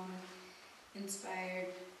a poem inspired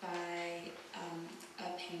by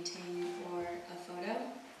a painting or a photo.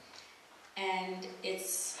 And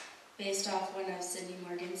it's based off one of Sydney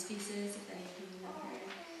Morgan's pieces, if any of you know her.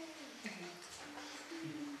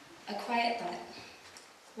 Okay. A quiet thought.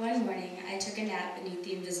 One morning, I took a nap beneath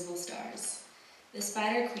the invisible stars. The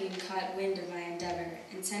Spider Queen caught wind of my endeavor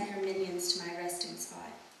and sent her minions to my resting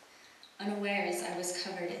spot. Unawares, I was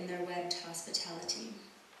covered in their webbed hospitality.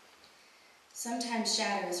 Sometimes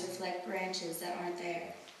shadows reflect branches that aren't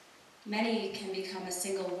there. Many can become a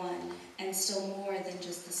single one, and still more than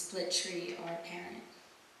just the split tree are apparent.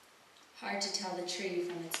 Hard to tell the tree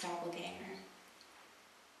from its doppelganger.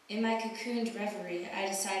 In my cocooned reverie, I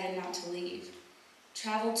decided not to leave.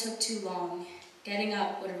 Travel took too long. Getting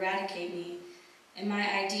up would eradicate me, and my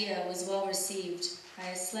idea was well received by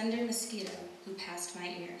a slender mosquito who passed my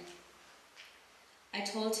ear. I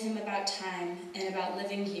told him about time and about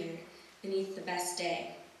living here beneath the best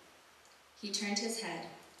day. He turned his head,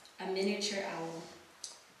 a miniature owl.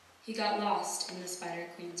 He got lost in the Spider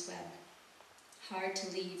Queen's web. Hard to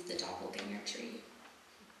leave the doppelganger tree.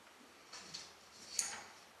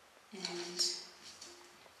 And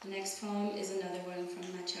the next poem is another one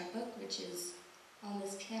from my chapbook, which is on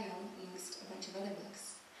this piano amongst a bunch of other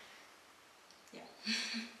books. Yeah.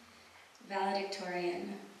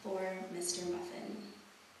 Valedictorian for Mr. Muffin.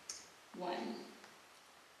 1.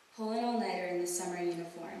 Pull an all-nighter in the summer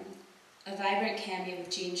uniform. A vibrant cami with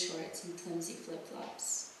jean shorts and flimsy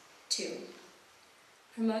flip-flops. 2.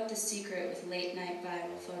 Promote the secret with late-night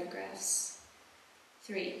viral photographs.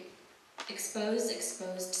 3. Expose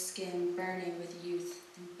exposed skin burning with youth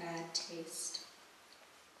and bad taste.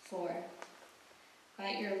 4.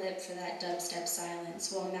 Bite your lip for that dubstep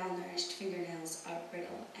silence while malnourished fingernails are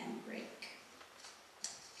brittle and break.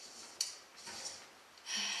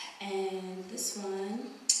 And this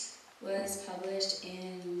one was published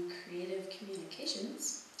in Creative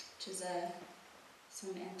Communications, which is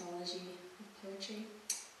some anthology of poetry.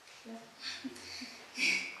 Yeah.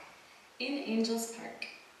 In Angels Park.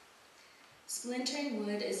 Splintering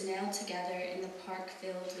wood is nailed together in the park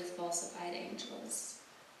filled with falsified angels.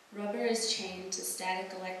 Rubber is chained to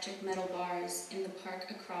static electric metal bars in the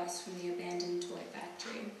park across from the abandoned toy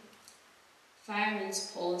factory.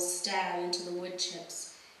 Firemen's poles stab into the wood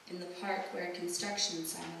chips in the park where construction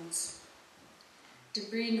sounds.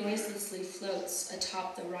 Debris noiselessly floats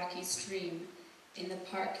atop the rocky stream in the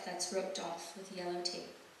park that's roped off with yellow tape.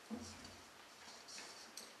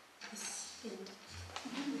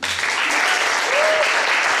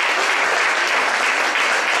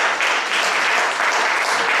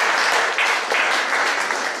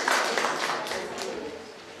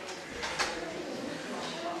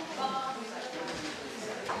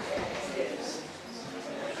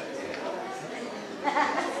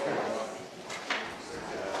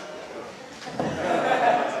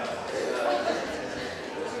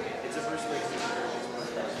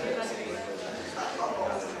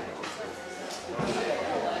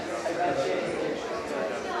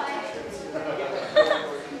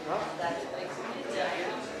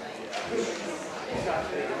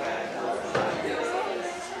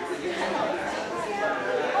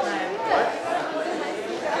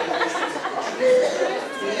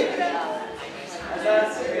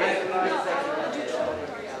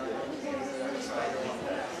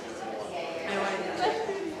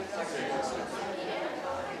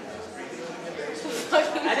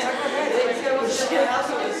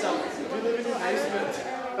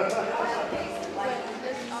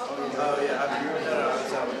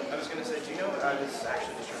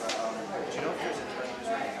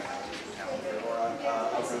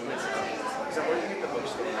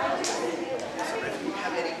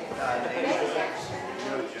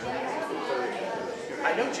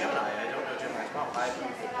 I know Gemini. I don't know Gemini's mom.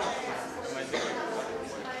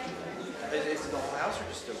 Is it the whole house or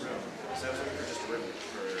just a room? Because I was looking for just a room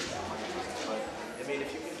for but I mean,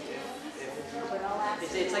 if you can,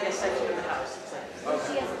 if it's like a section of the house. It's like,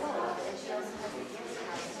 okay.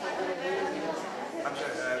 I'm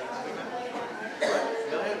sorry. We met. What?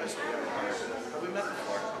 No, I must be have we met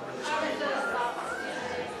before?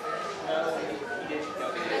 no, he didn't.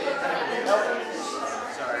 No.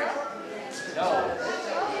 Sorry. No.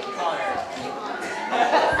 Connor.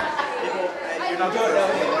 You're not going to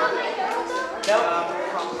No.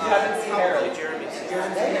 You haven't seen Harold. Jeremy. You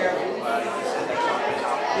haven't seen Harold. You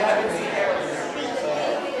haven't seen Harold.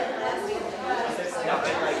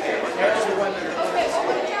 Nothing like Harold. Harold's the one that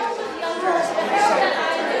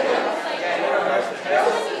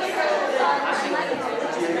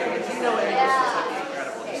if you know any of this,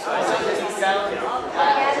 it's incredible.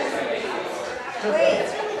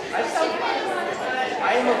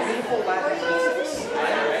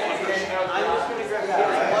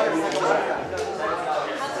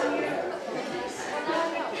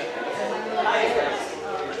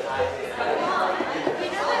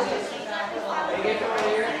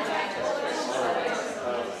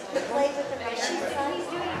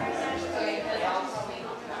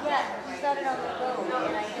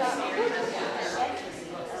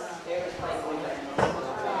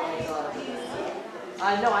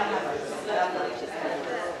 No, I haven't.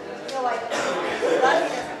 You know, like,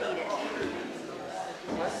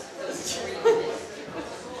 Buzz doesn't eat it.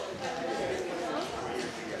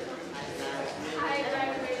 Are you going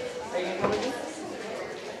to go with me?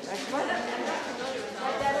 Come on.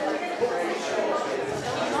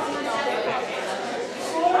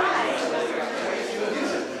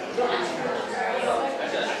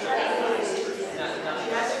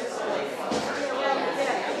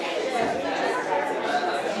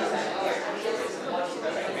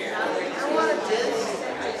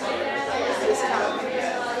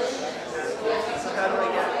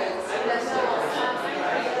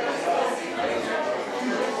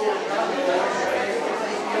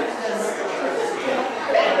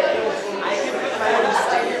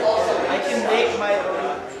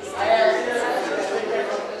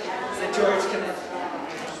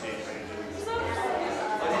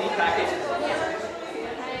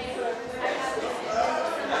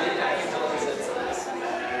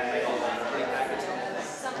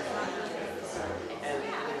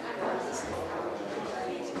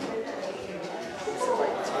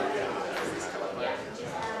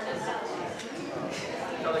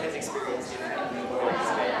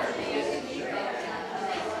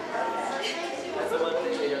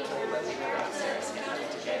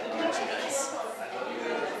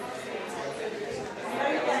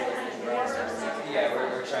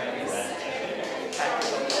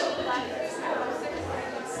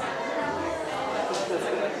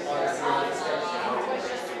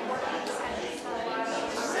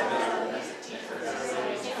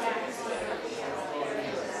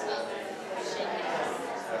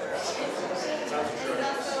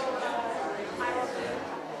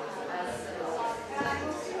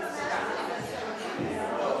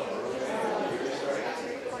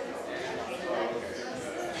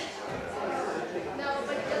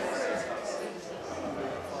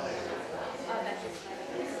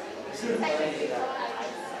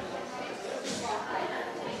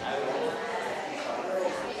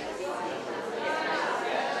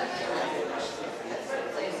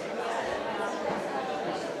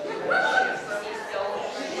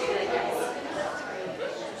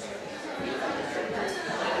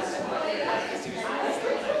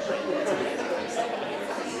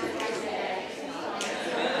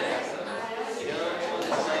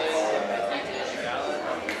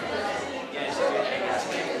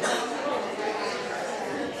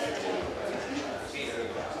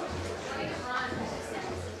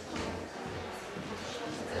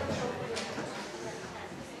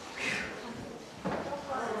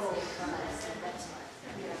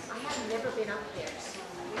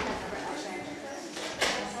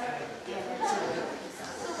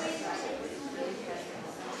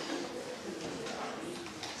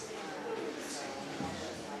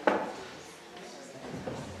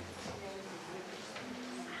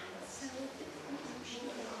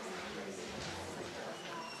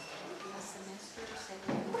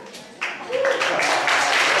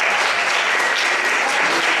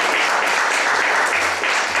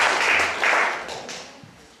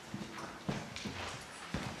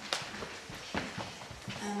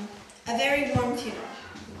 A very warm funeral.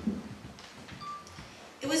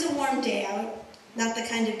 It was a warm day out, not the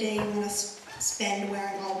kind of day you want to spend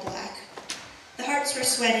wearing all black. The Harts were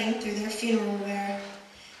sweating through their funeral wear.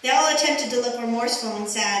 They all attempted to look remorseful and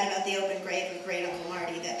sad about the open grave of Great Uncle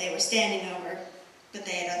Marty that they were standing over, but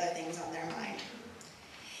they had other things on their mind.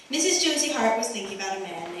 Mrs. Josie Hart was thinking about a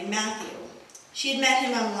man named Matthew. She had met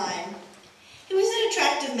him online. He was an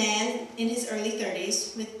attractive man in his early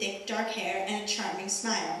 30s with thick dark hair and a charming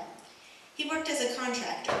smile. He worked as a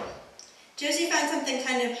contractor. Josie found something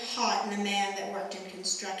kind of hot in a man that worked in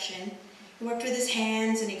construction. He worked with his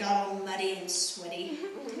hands and he got all muddy and sweaty.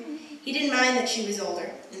 He didn't mind that she was older.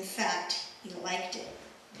 In fact, he liked it.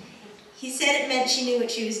 He said it meant she knew what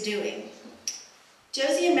she was doing.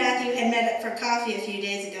 Josie and Matthew had met up for coffee a few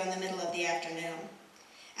days ago in the middle of the afternoon.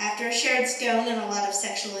 After a shared scone and a lot of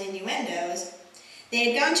sexual innuendos, they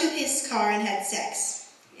had gone to his car and had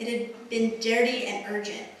sex. It had been dirty and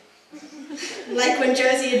urgent, like when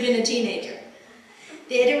Josie had been a teenager.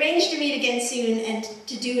 They had arranged to meet again soon and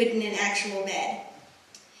to do it in an actual bed.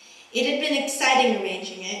 It had been exciting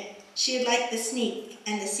arranging it. She had liked the sneak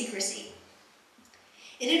and the secrecy.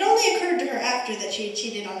 It had only occurred to her after that she had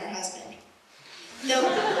cheated on her husband.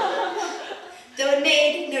 Though it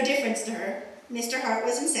made no difference to her, Mr. Hart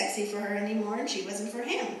wasn't sexy for her anymore and she wasn't for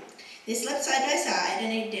him. They slept side by side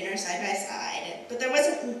and ate dinner side by side, but there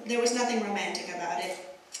was nothing romantic about it.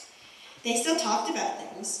 They still talked about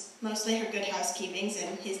things, mostly her good housekeepings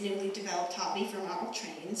and his newly developed hobby for model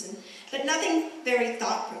trains, but nothing very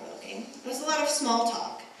thought-provoking. It was a lot of small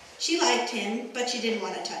talk. She liked him, but she didn't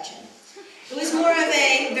want to touch him. It was more of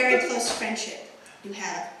a very close friendship you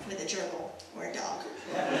have with a gerbil or a dog.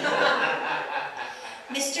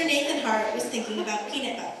 Mr. Nathan Hart was thinking about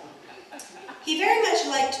peanut butter. He very much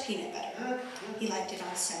liked peanut butter. He liked it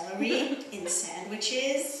on celery, in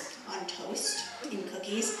sandwiches, on toast, in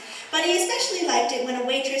cookies, but he especially liked it when a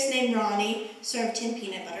waitress named Ronnie served him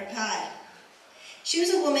peanut butter pie. She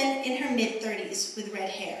was a woman in her mid-30s with red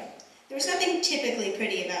hair. There was nothing typically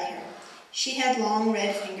pretty about her. She had long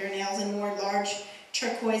red fingernails and wore large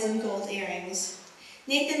turquoise and gold earrings.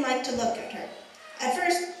 Nathan liked to look at her. At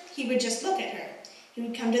first, he would just look at her. He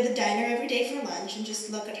would come to the diner every day for lunch and just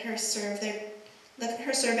look at her serve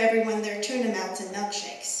everyone their tuna melts and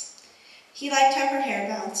milkshakes. He liked how her hair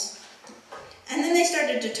bounced. And then they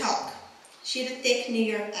started to talk. She had a thick New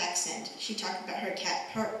York accent. She talked about her cat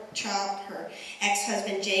pork chop, her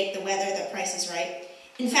ex-husband Jake, the weather, The Price is Right.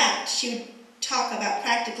 In fact, she would talk about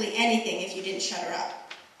practically anything if you didn't shut her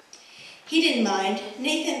up. He didn't mind.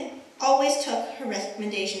 Nathan always took her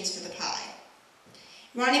recommendations for the pie.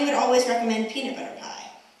 Ronnie would always recommend peanut butter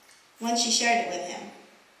pie. Once she shared it with him.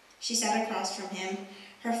 She sat across from him.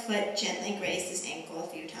 Her foot gently grazed his ankle a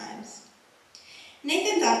few times.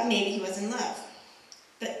 Nathan thought maybe he was in love,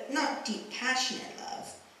 but not deep, passionate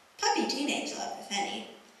love. Puppy teenage love, if any.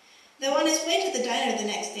 Though on his way to the diner the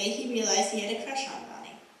next day, he realized he had a crush on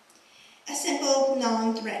Ronnie. A simple,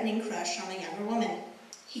 non-threatening crush on a younger woman.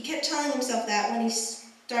 He kept telling himself that when he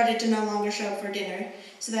started to no longer show up for dinner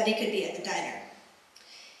so that he could be at the diner.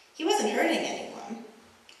 He wasn't hurting anyone.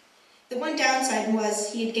 The one downside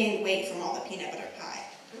was he had gained weight from all the peanut butter pie.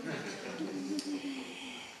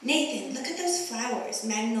 Nathan, look at those flowers,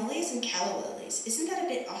 magnolias and calla lilies. Isn't that a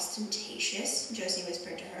bit ostentatious? Josie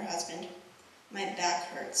whispered to her husband. My back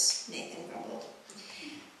hurts, Nathan grumbled.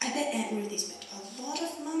 I bet Aunt Ruthie spent a lot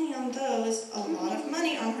of money on those, a lot of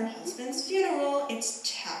money on her husband's funeral. It's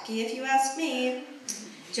tacky if you ask me,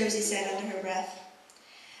 Josie said under her breath.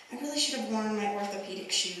 I really should have worn my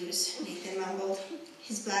orthopedic shoes, Nathan mumbled.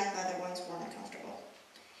 His black leather ones weren't comfortable.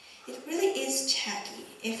 It really is tacky.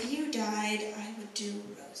 If you died, I would do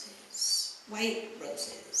roses. White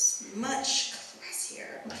roses. Much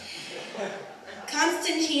classier.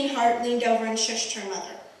 Constantine Hart leaned over and shushed her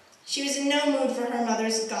mother. She was in no mood for her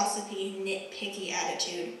mother's gossipy, nitpicky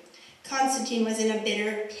attitude. Constantine was in a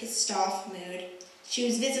bitter, pissed-off mood. She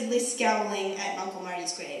was visibly scowling at Uncle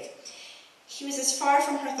Marty's grave. He was as far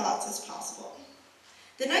from her thoughts as possible.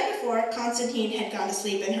 The night before, Constantine had gone to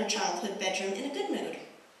sleep in her childhood bedroom in a good mood.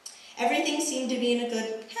 Everything seemed to be in a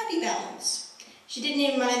good, happy balance. She didn't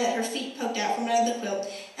even mind that her feet poked out from under the quilt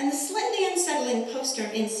and the slightly unsettling poster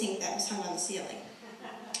of NSYNC that was hung on the ceiling.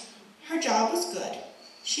 Her job was good.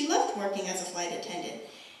 She loved working as a flight attendant.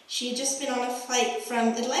 She had just been on a flight from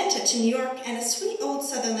Atlanta to New York, and a sweet old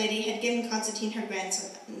Southern lady had given Constantine her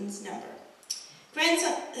grandson's number.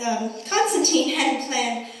 Constantine hadn't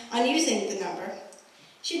planned on using the number.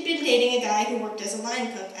 She'd been dating a guy who worked as a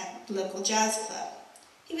line cook at the local jazz club.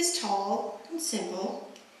 He was tall and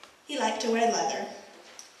simple. He liked to wear leather.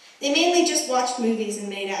 They mainly just watched movies and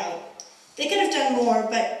made out. They could have done more,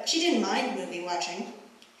 but she didn't mind movie watching.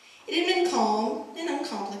 It had been calm and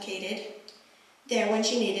uncomplicated, there when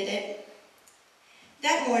she needed it.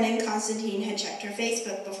 That morning, Constantine had checked her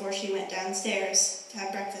Facebook before she went downstairs to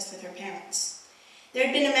have breakfast with her parents. There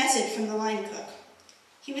had been a message from the line cook.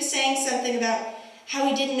 He was saying something about how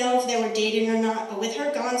he didn't know if they were dating or not, but with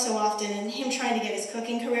her gone so often and him trying to get his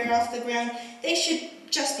cooking career off the ground, they should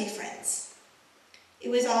just be friends. It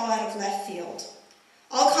was all out of left field.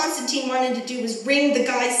 All Constantine wanted to do was wring the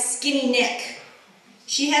guy's skinny neck.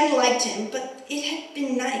 She hadn't liked him, but it had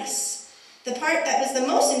been nice. The part that was the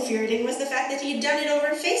most infuriating was the fact that he had done it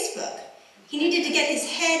over Facebook. He needed to get his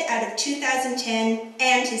head out of 2010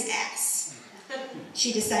 and his ass,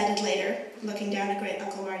 she decided later, looking down at Great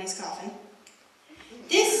Uncle Marty's coffin.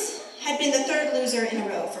 This had been the third loser in a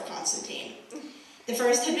row for Constantine. The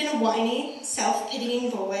first had been a whiny, self-pitying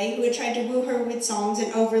boy who had tried to woo her with songs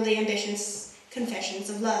and overly ambitious confessions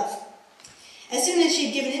of love. As soon as she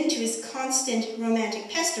had given in to his constant romantic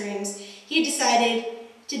pesterings, he had decided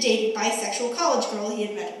to date a bisexual college girl he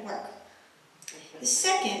had met at work. The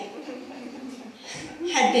second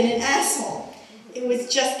had been an asshole. It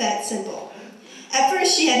was just that simple. At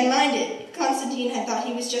first she hadn't minded. Constantine had thought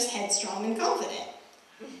he was just headstrong and confident.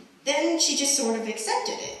 Then she just sort of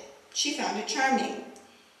accepted it. She found it charming.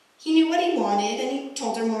 He knew what he wanted, and he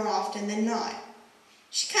told her more often than not.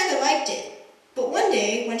 She kind of liked it. But one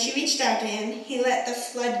day, when she reached out to him, he let the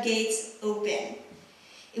floodgates open.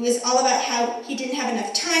 It was all about how he didn't have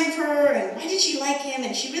enough time for her, and why did she like him,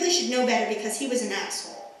 and she really should know better because he was an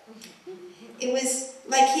asshole. It was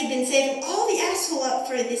like he'd been saving all the asshole up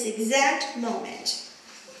for this exact moment.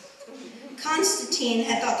 Constantine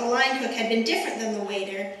had thought the line hook had been different than the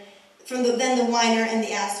waiter, than the whiner and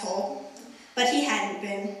the asshole, but he hadn't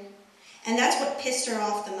been, and that's what pissed her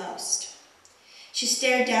off the most. She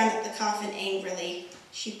stared down at the coffin angrily.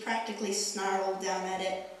 She practically snarled down at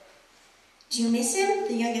it. "Do you miss him?"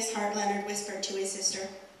 the youngest Hart Leonard whispered to his sister.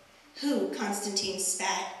 "Who?" Constantine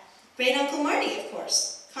spat. "Great Uncle Marty, of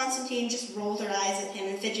course." Constantine just rolled her eyes at him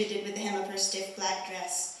and fidgeted with the hem of her stiff black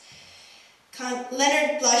dress.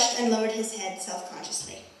 Leonard blushed and lowered his head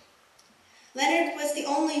self-consciously. Leonard was the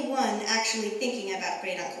only one actually thinking about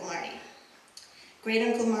Great Uncle Marty. Great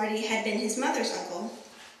Uncle Marty had been his mother's uncle.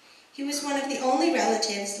 He was one of the only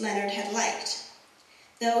relatives Leonard had liked,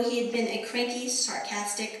 though he had been a cranky,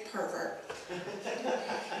 sarcastic pervert.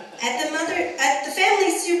 At the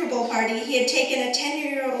family Super Bowl party, he had taken a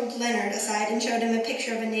 10-year-old Leonard aside and showed him a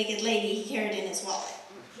picture of a naked lady he carried in his wallet.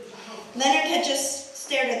 Leonard had just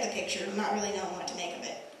stared at the picture, not really knowing what to make of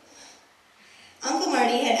it. Uncle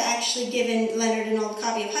Marty had actually given Leonard an old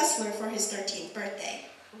copy of Hustler for his 13th birthday.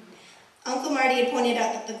 Uncle Marty had pointed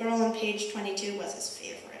out that the girl on page 22 was his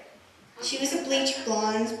favorite. She was a bleached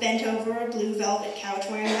blonde, bent over a blue velvet couch,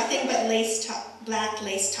 wearing nothing but black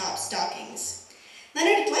lace-top stockings.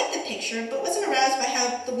 Leonard liked the picture, but wasn't aroused by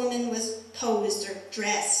how the woman was posed or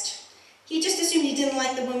dressed. He just assumed he didn't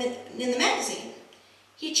like the woman in the magazine.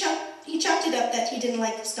 He chalked it up that he didn't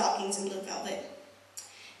like stockings and blue velvet.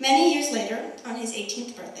 Many years later, on his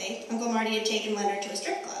 18th birthday, Uncle Marty had taken Leonard to a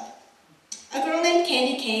strip club. A girl named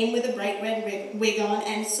Candy Kane with a bright red wig on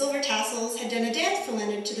and silver tassels had done a dance for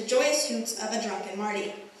Leonard to the joyous hoots of a drunken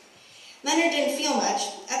Marty. Leonard didn't feel much.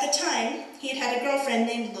 At the time, he had had a girlfriend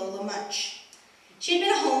named Lola Munch. She had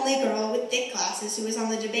been a homely girl with thick glasses who was on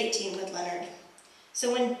the debate team with Leonard.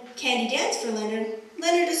 So when Candy danced for Leonard,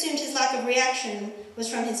 Leonard assumed his lack of reaction was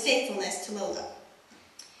from his faithfulness to Lola.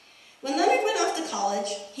 When Leonard went off to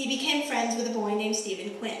college, he became friends with a boy named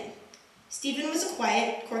Stephen Quinn. Stephen was a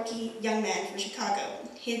quiet, quirky young man from Chicago.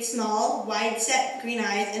 He had small, wide-set green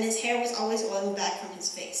eyes, and his hair was always oiled back from his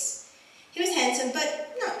face. He was handsome,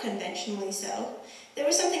 but not conventionally so. There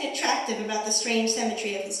was something attractive about the strange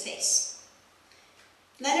symmetry of his face.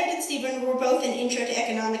 Leonard and Stephen were both in Intro to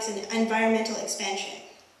Economics and Environmental Expansion.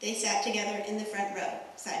 They sat together in the front row,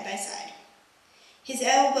 side by side. His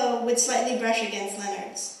elbow would slightly brush against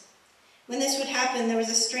Leonard's. When this would happen, there was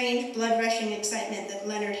a strange, blood-rushing excitement that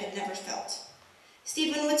Leonard had never felt.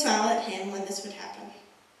 Stephen would smile at him when this would happen.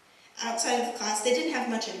 Outside of the class, they didn't have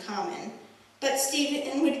much in common, but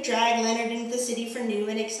Stephen would drag Leonard into the city for new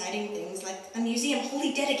and exciting things, like a museum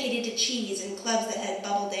wholly dedicated to cheese and clubs that had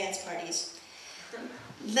bubble dance parties.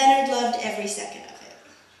 Leonard loved every second of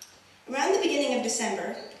it. Around the beginning of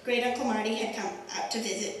December, Great Uncle Marty had come out to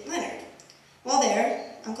visit Leonard. While there,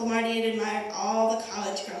 Uncle Marty had admired all the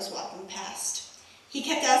college girls walking past. He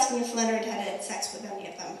kept asking if Leonard had sex with any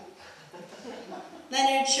of them.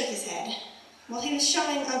 Leonard shook his head. While he was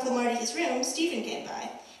showing Uncle Marty his room, Stephen came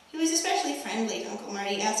by. He was especially friendly to Uncle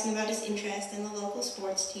Marty, asking about his interest in the local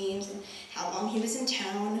sports teams and how long he was in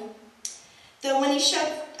town. Though when he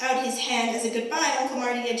shoved out his hand as a goodbye, Uncle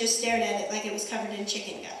Marty had just stared at it like it was covered in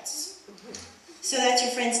chicken guts. "So that's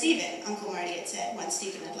your friend Stephen," Uncle Marty had said once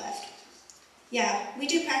Stephen had left. "Yeah, we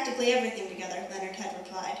do practically everything together," Leonard had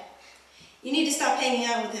replied. "You need to stop hanging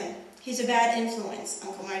out with him. He's a bad influence,"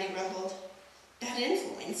 Uncle Marty rumbled. "Bad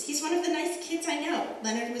influence? He's one of the nice kids I know."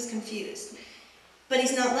 Leonard was confused. "But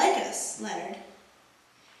he's not like us, Leonard,"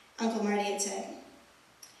 Uncle Marty had said.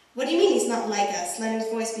 "What do you mean he's not like us?" Leonard's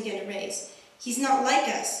voice began to raise. "He's not like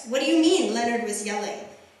us. What do you mean?" Leonard was yelling.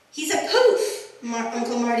 "He's a poof!"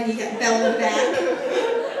 Uncle Marty bellowed back.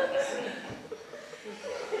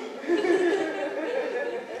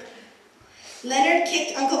 Leonard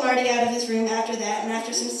kicked Uncle Marty out of his room after that, and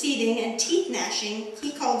after some seething and teeth gnashing,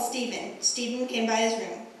 he called Stephen. Stephen came by his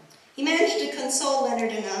room. He managed to console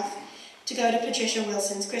Leonard enough to go to Patricia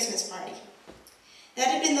Wilson's Christmas party. That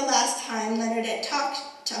had been the last time Leonard had talked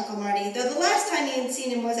to Uncle Marty, though the last time he had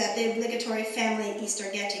seen him was at the obligatory family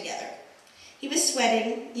Easter get-together. He was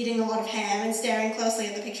sweating, eating a lot of ham, and staring closely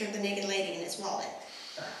at the picture of the naked lady in his wallet.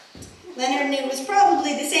 Leonard knew it was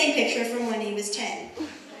probably the same picture from when he was 10.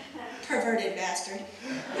 Perverted bastard.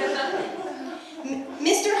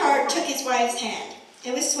 Mr. Hart took his wife's hand.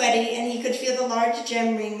 It was sweaty, and he could feel the large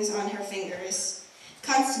gem rings on her fingers.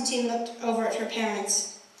 Constantine looked over at her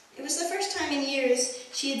parents. It was the first time in years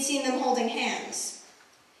she had seen them holding hands.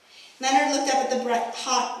 Leonard looked up at the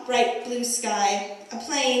hot, bright blue sky. A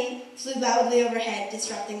plane flew loudly overhead,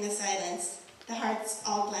 disrupting the silence. The Harts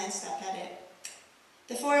all glanced up at it.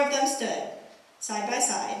 The four of them stood, side by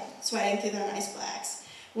side, sweating through their nice blacks,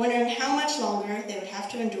 wondering how much longer they would have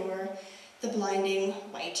to endure the blinding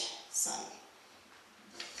white sun.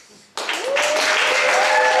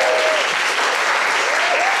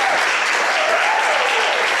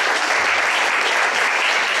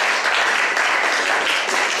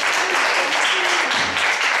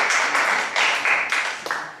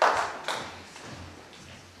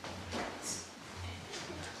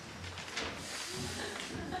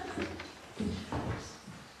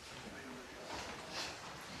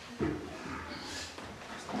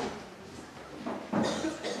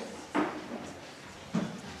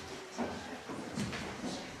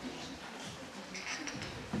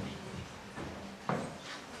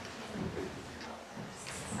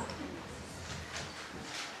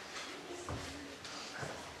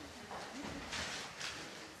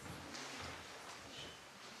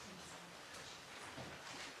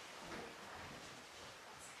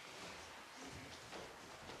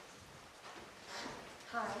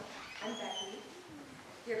 Hi, I'm Becky.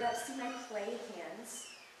 You're about to see my play, Hands,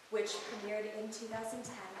 which premiered in 2010 at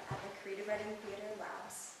the Creative Writing Theatre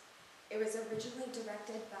Labs. It was originally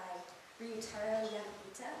directed by Ryutaro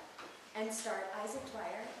Yamagita and starred Isaac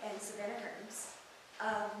Dwyer and Savannah Herms.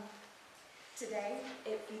 Today,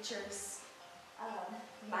 it features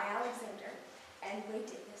Maya Alexander and Wade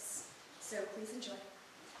Davis, so please enjoy.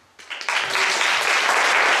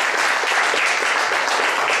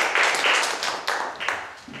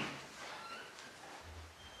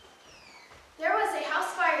 There was a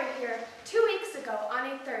house fire here 2 weeks ago on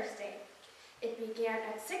a Thursday. It began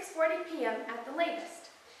at 6:40 p.m. at the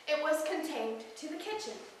latest. It was contained to the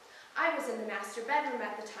kitchen. I was in the master bedroom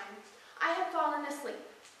at the time. I had fallen asleep.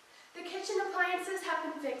 The kitchen appliances have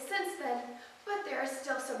been fixed since then, but there is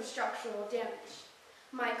still some structural damage.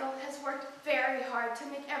 Michael has worked very hard to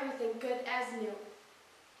make everything good as new.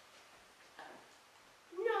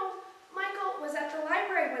 No, Michael was at the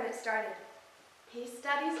library when it started. He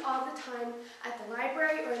studies all the time at the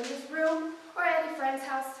library or in his room or at a friend's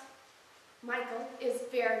house. Michael is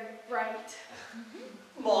very bright.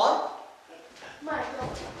 Mom? Michael.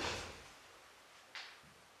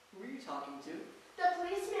 Who are you talking to? The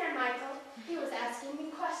policeman, Michael. He was asking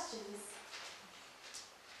me questions.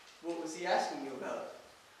 What was he asking you about?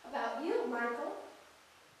 About you, Michael.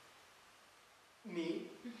 Me?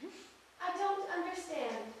 I don't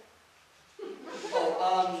understand.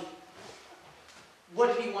 Oh, what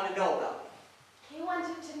did he want to know about? He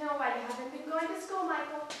wanted to know why you haven't been going to school,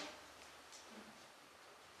 Michael.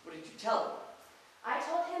 What did you tell him? I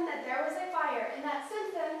told him that there was a fire and that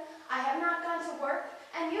since then I have not gone to work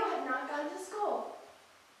and you have not gone to school.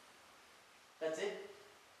 That's it?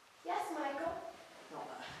 Yes, Michael. No,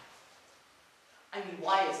 I mean,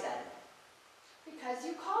 why is that? Because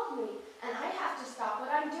you called me and I have to stop what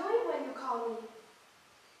I'm doing when you call me.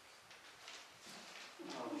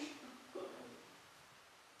 Oh.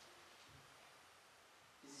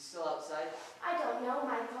 Is he still outside? I don't know,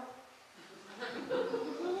 Michael.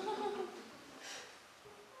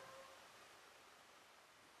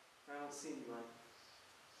 I don't see anyone.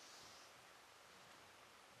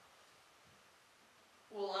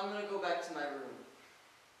 Well, I'm gonna go back to my room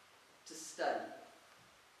to study.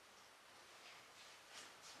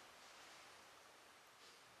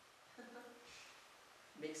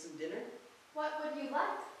 Make some dinner? What would you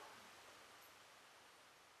like?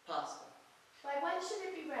 Pasta. By when should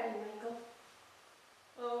it be ready, Michael?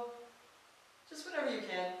 Oh, just whenever you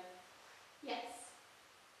can. Yes.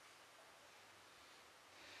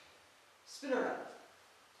 Spin around.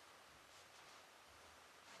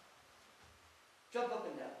 Jump up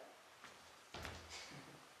and down.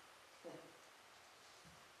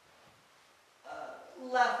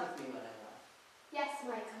 Laugh with me when I laugh. Yes,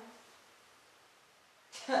 Michael.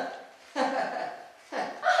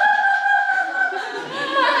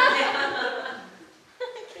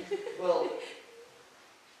 Well,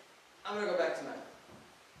 I'm gonna go back to my...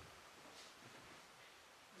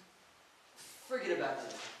 Forget about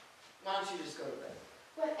it. Why don't you just go to bed?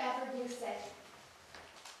 Whatever you say.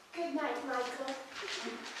 Good night, Michael.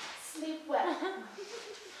 Sleep well.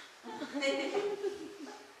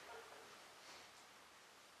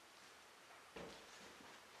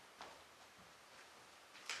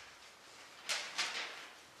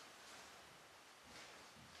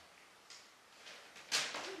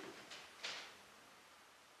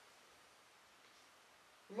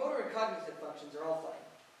 Her motor and cognitive functions are all fine.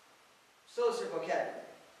 So is her vocabulary.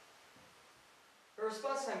 Her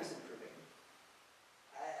response time is improving.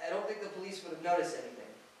 don't think the police would have noticed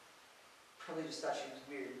anything. Probably just thought she was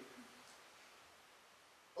weird.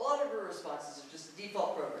 A lot of her responses are just the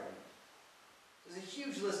default programming. There's a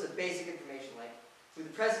huge list of basic information like who the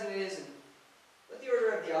president is and what the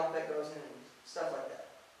order of the alphabet goes in and stuff like that.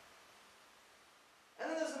 And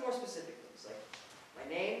then there's the more specific things like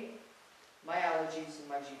my name, my allergies, and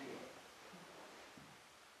my GPA.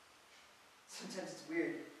 Sometimes it's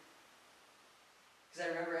weird, because I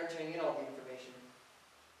remember entering in all the information.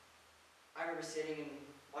 I remember sitting and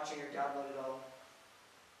watching her download it all.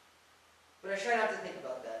 But I try not to think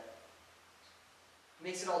about that. It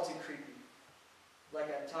makes it all too creepy, like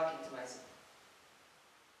I'm talking to myself.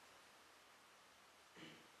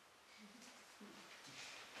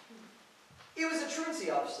 It was a truancy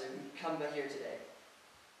officer who'd come here today,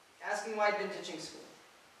 asking why I'd been ditching school.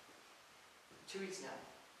 2 weeks now,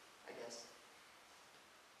 I guess.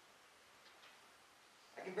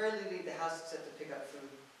 I can barely leave the house except to pick up food.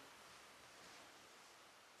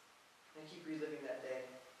 I keep reliving that day.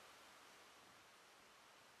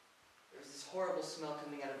 There was this horrible smell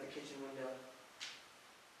coming out of the kitchen window.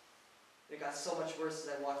 It got so much worse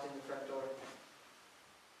as I walked in the front door.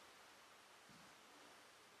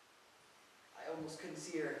 I almost couldn't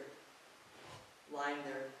see her lying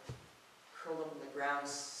there, curled up on the ground,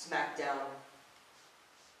 smacked down.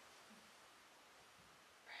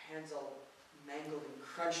 Her hands all mangled and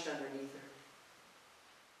crunched underneath her.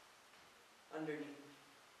 Underneath.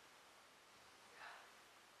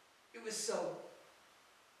 It was so...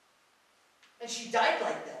 And she died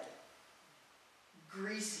like that.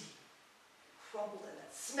 Greasy, crumpled, and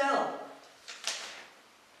that smell.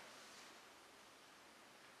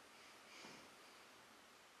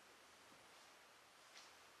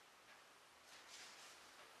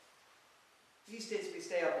 These days we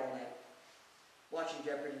stay up all night, watching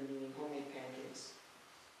Jeopardy and eating homemade pancakes.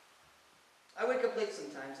 I wake up late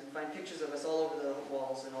sometimes and find pictures of us all over the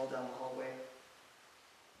walls and all down the hallway.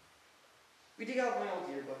 We dig out my old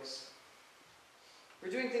yearbooks.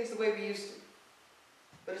 We're doing things the way we used to,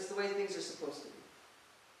 but it's the way things are supposed to be.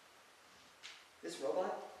 This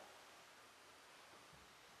robot,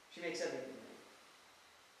 she makes everything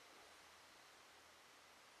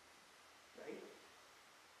right. Right?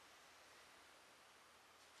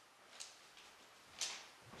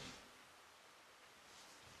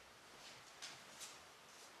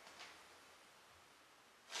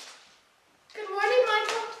 Good morning,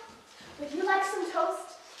 Michael. Would you like some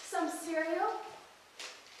toast? Some cereal?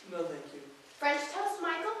 No, thank you. French toast,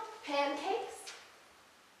 Michael? Pancakes?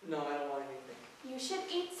 No, I don't want anything. You should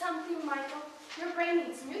eat something, Michael. Your brain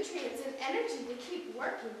needs nutrients and energy to keep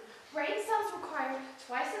working. Brain cells require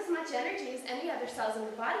twice as much energy as any other cells in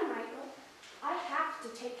the body, Michael. I have to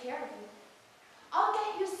take care of you. I'll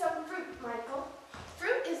get you some fruit, Michael.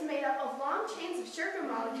 Fruit is made up of long chains of sugar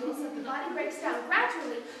molecules that the body breaks down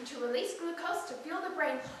gradually to release glucose to fuel the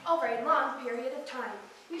brain over a long period of time.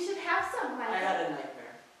 You should have some, Michael. I had a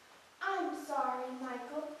nightmare. I'm sorry,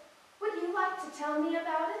 Michael. Would you like to tell me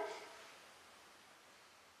about it?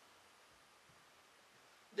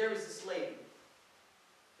 There was this lady,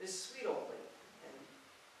 this sweet old lady,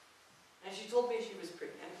 and she told me she was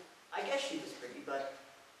pretty, and I guess she was pretty, but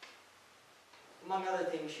among other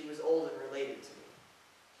things, she was old and related to me.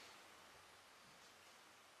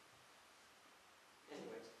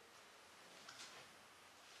 Anyways,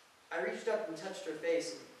 I reached up and touched her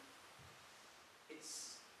face, and it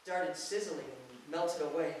started sizzling and melted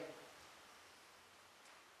away.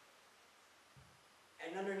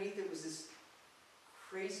 And underneath it was this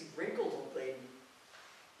crazy, wrinkled old lady.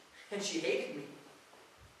 And she hated me.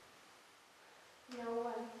 No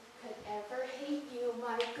one could ever hate you,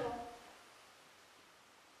 Michael.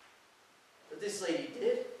 But this lady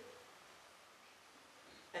did.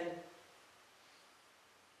 And,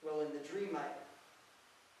 well, in the dream,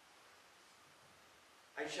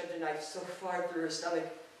 I shoved a knife so far through her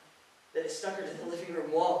stomach that it stuck her to the living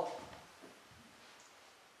room wall.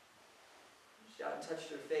 She out and touched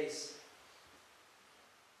her face.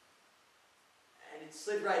 And it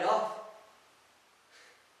slid right off.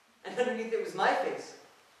 And underneath it was my face.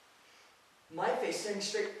 My face staring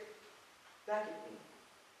straight back at me.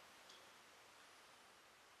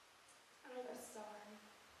 I'm sorry.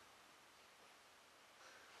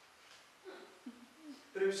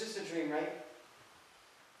 But it was just a dream, right?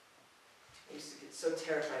 I used to get so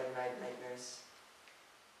terrified when I had nightmares.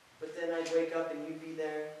 But then I'd wake up and you'd be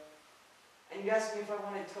there. And you'd ask me if I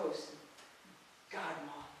wanted toast. God,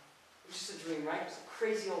 Mom. It was just a dream, right? It was a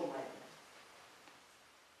crazy old nightmare.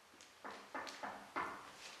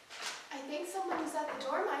 I think someone is at the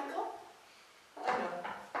door, Michael. I know.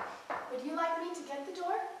 Would you like me to get the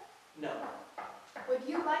door? No. Would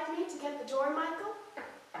you like me to get the door, Michael?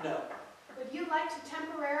 No. Would you like to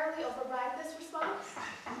temporarily override this response?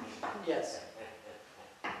 Yes.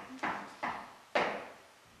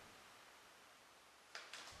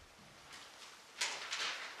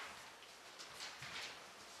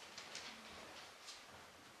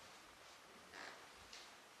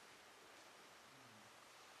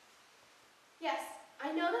 Yes,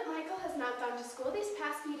 I know that Michael has not gone to school these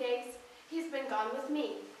past few days. He's been gone with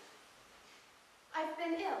me. I've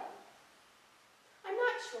been ill. I'm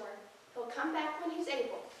not sure. He'll come back when he's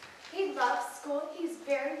able. He loves school. He's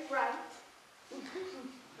very bright.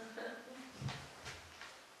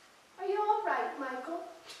 Are you all right, Michael?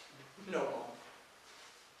 No, Mom.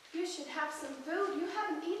 You should have some food. You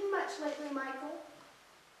haven't eaten much lately, Michael.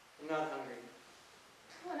 I'm not hungry.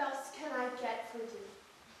 What else can I get for you?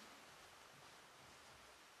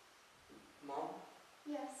 Mom,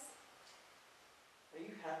 Yes, are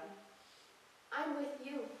you happy? I'm with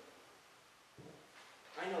you.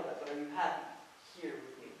 I know that, but are you happy here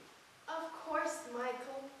with me? Of course,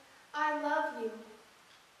 Michael. I love you.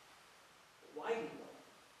 Why do you love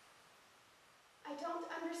I don't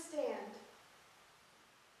understand. me?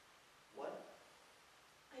 What?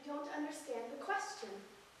 I don't understand the question.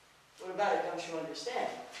 What about it don't you understand?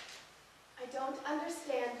 I don't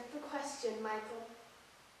understand the question, Michael.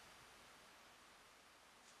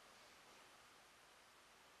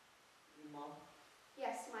 Mom,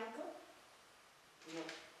 Yes, Michael? you know,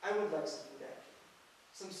 I would like some food actually.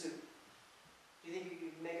 Some soup. Do you think you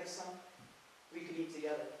could make us some? We could eat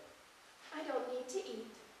together. I don't need to eat.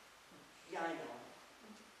 Yeah, I know.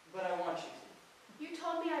 But I want you to. You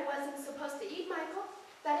told me I wasn't supposed to eat, Michael.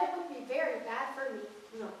 That it would be very bad for me.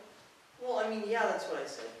 No. Well, I mean, yeah, that's what I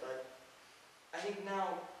said, but I think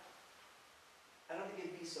now, I don't think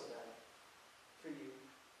it'd be so bad for you,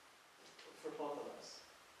 for both of us.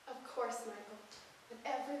 Of course, Michael.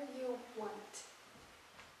 Whatever you want.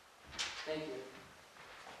 Thank you.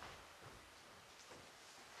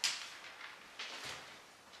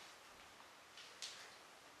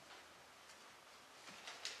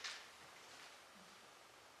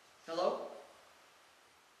 Hello?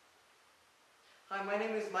 Hi, my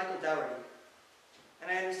name is Michael Dougherty,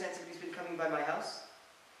 and I understand somebody's been coming by my house?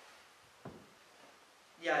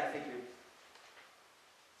 Yeah, I figured.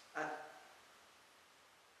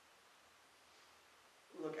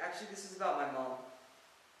 Look, actually, this is about my mom.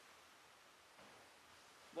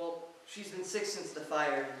 Well, she's been sick since the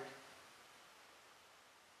fire.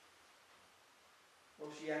 Well,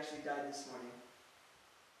 she actually died this morning.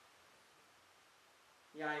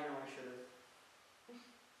 Yeah, I know I should have.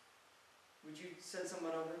 Would you send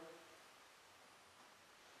someone over?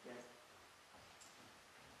 Yeah.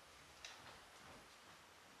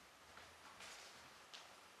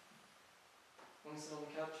 Want to sit on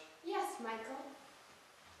the couch? Yes, Michael.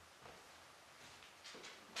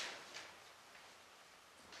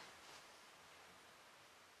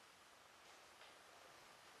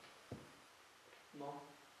 Mom,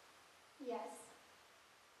 Yes.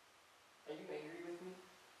 are you angry with me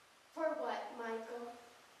For what, Michael?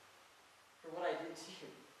 for what I did to you?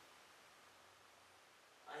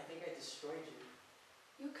 I think I destroyed you.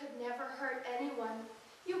 You could never hurt anyone.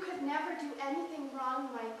 You could never do anything wrong,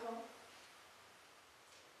 Michael.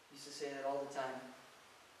 You used to say that all the time.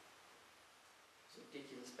 It was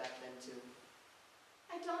ridiculous back then, too.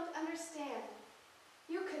 I don't understand.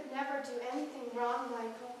 You could never do anything wrong,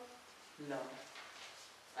 Michael. No,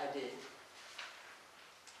 I did.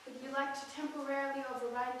 Would you like to temporarily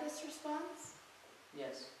override this response?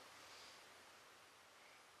 Yes.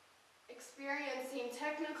 Experiencing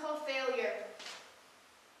technical failure.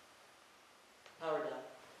 Power down.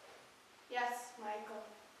 Yes, Michael.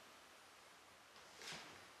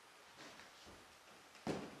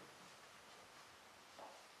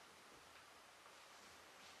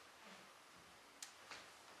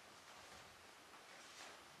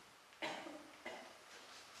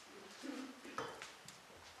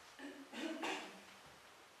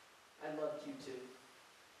 I loved you too.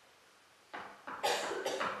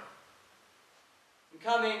 I'm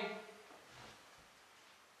coming.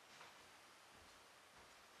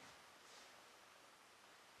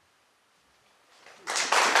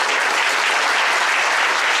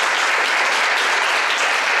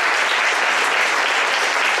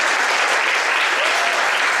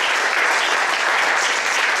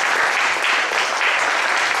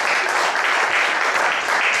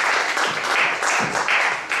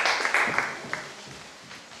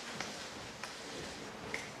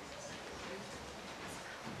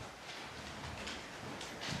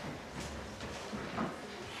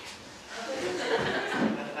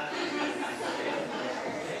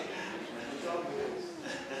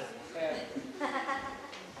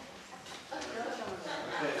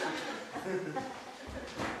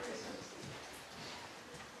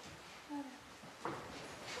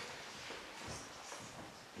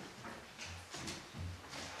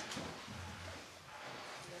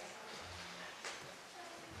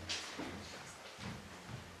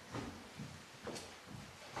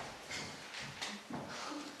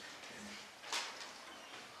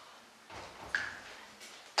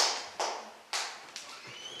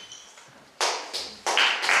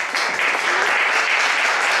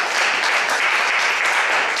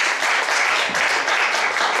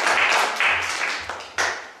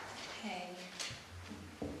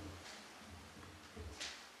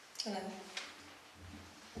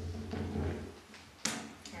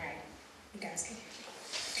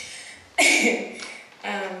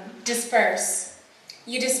 Disperse.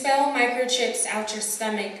 You dispel microchips out your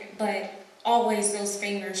stomach, but always those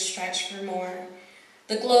fingers stretch for more.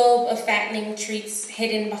 The globe of fattening treats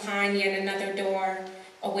hidden behind yet another door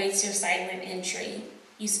awaits your silent entry.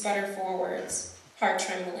 You sputter forwards, heart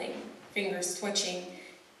trembling, fingers twitching,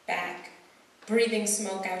 back, breathing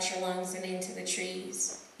smoke out your lungs and into the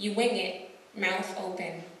trees. You wing it, mouth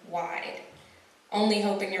open, wide, only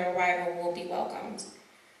hoping your arrival will be welcomed.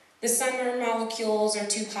 The summer molecules are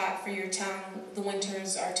too hot for your tongue, the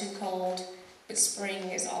winters are too cold, but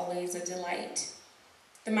spring is always a delight.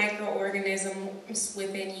 The microorganisms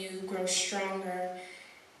within you grow stronger,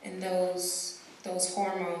 and those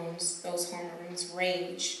hormones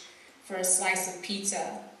rage for a slice of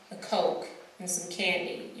pizza, a Coke, and some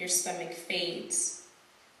candy. Your stomach fades.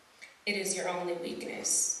 It is your only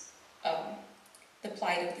weakness. Oh, the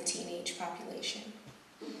plight of the teenage population.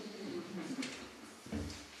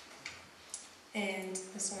 And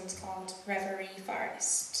this one's called Reverie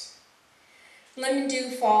Forest. Lemon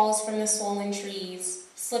dew falls from the swollen trees,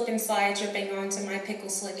 slip and slide dripping onto my pickle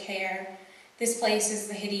slick hair. This place is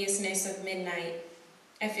the hideousness of midnight.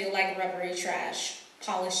 I feel like rubbery trash,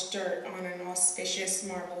 polished dirt on an auspicious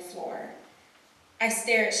marble floor. I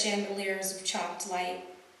stare at chandeliers of chopped light,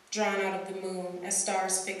 drawn out of the moon as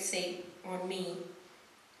stars fixate on me.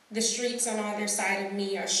 The streets on either side of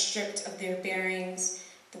me are stripped of their bearings.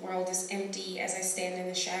 The world is empty as I stand in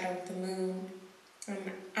the shadow of the moon.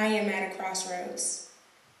 I am at a crossroads.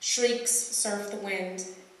 Shrieks surf the wind.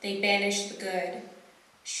 They banish the good.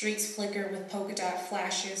 Streets flicker with polka dot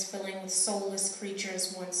flashes, filling with soulless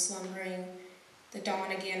creatures once slumbering. The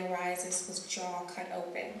dawn again arises with jaw cut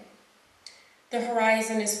open. The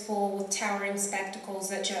horizon is full with towering spectacles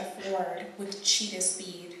that jet forward with cheetah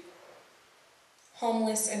speed.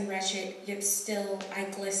 Homeless and wretched, yet still I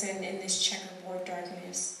glisten in this checkerboard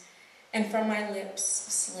darkness, and from my lips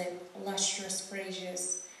slip lustrous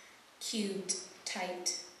phrases, cubed,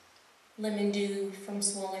 tight. Lemon dew from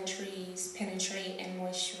swollen trees penetrate and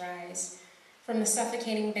moisturize. From the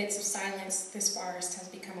suffocating bits of silence, this forest has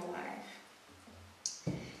become alive.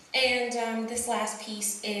 And this last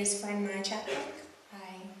piece is from my chapbook.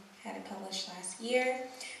 I had it published last year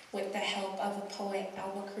with the help of a poet,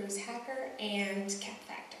 Alba Cruz Hacker, and Cat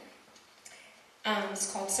Factor.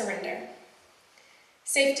 It's called Surrender.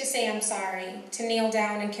 Safe to say I'm sorry, to kneel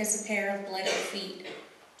down and kiss a pair of bloody feet,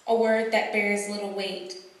 a word that bears little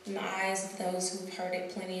weight in the eyes of those who've heard it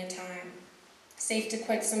plenty of time. Safe to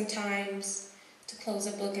quit sometimes, to close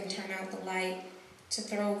a book and turn out the light, to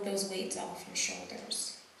throw those weights off your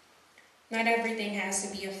shoulders. Not everything has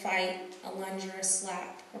to be a fight, a lunge or a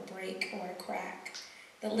slap, a break or a crack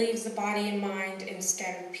that leaves the body and mind in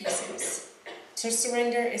scattered pieces. To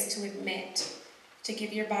surrender is to admit, to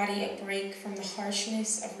give your body a break from the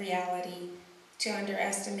harshness of reality, to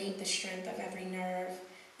underestimate the strength of every nerve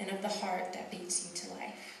and of the heart that beats you to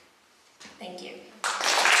life. Thank you.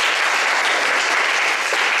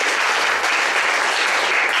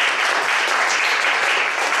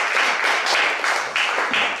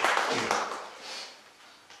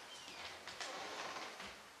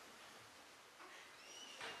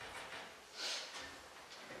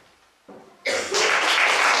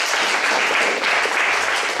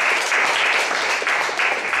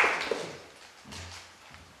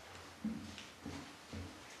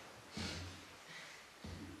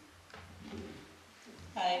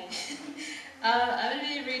 Hi. I'm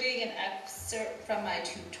going to be reading an excerpt from my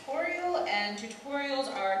tutorial, and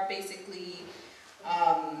tutorials are basically,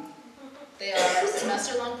 they are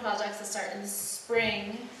semester-long projects that start in the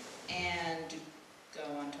spring and go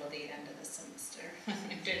until the end of the semester when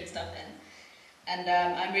we're doing stuff in. And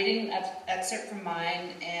I'm reading an excerpt from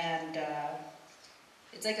mine, and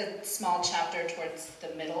it's like a small chapter towards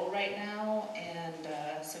the middle right now, and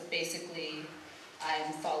so basically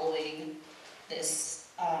I'm following this.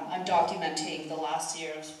 I'm documenting the last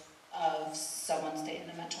year of someone staying in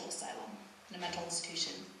a mental asylum, in a mental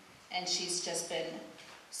institution, and she's just been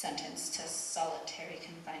sentenced to solitary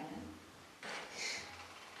confinement.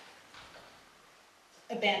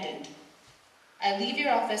 Abandoned. I leave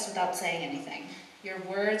your office without saying anything. Your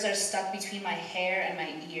words are stuck between my hair and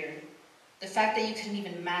my ear. The fact that you couldn't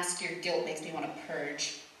even mask your guilt makes me want to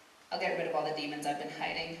purge. I'll get rid of all the demons I've been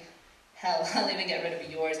hiding. Hell, I'll even get rid of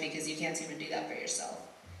yours because you can't seem to do that for yourself.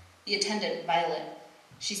 The attendant, Violet,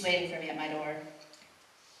 she's waiting for me at my door.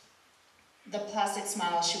 The plastic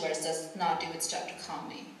smile she wears does not do its job to calm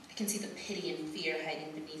me. I can see the pity and fear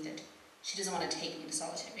hiding beneath it. She doesn't want to take me to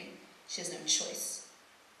solitary. She has no choice.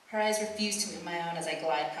 Her eyes refuse to meet my own as I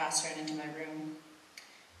glide past her and into my room.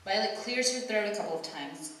 Violet clears her throat a couple of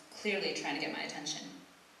times, clearly trying to get my attention.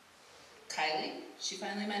 Kylie, she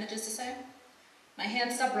finally manages to say. My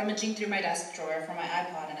hands stop rummaging through my desk drawer for my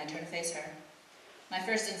iPod and I turn to face her. My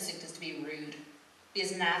first instinct is to be rude, be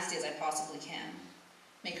as nasty as I possibly can.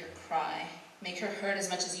 Make her cry, make her hurt as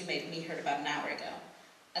much as you made me hurt about an hour ago.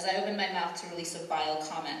 As I open my mouth to release a vile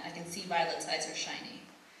comment, I can see Violet's eyes are shiny.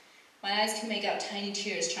 My eyes can make out tiny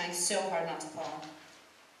tears trying so hard not to fall.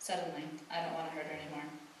 Suddenly, I don't want to hurt her anymore.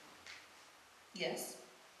 Yes?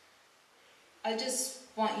 I just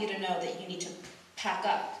want you to know that you need to pack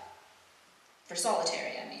up. For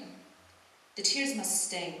solitary, I mean. The tears must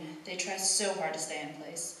sting. They try so hard to stay in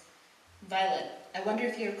place. Violet, I wonder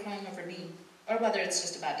if you're crying over me, or whether it's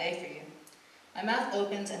just a bad day for you. My mouth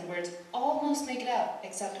opens and words almost make it out,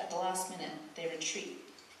 except at the last minute, they retreat.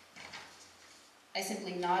 I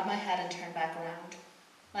simply nod my head and turn back around.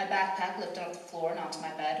 My backpack lifted off the floor and onto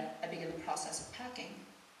my bed. I begin the process of packing.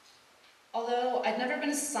 Although I'd never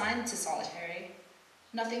been assigned to solitary,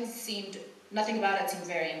 nothing about it seemed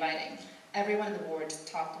very inviting. Everyone in the ward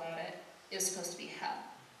talked about it. It was supposed to be hell.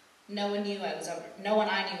 No one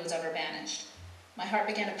I knew was ever banished. My heart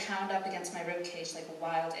began to pound up against my ribcage like a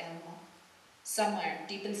wild animal. Somewhere,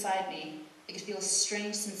 deep inside me, I could feel a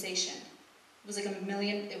strange sensation. It was like a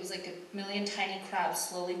million tiny crabs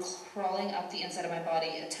slowly crawling up the inside of my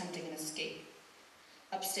body, attempting an escape.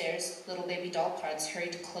 Upstairs, little baby doll cards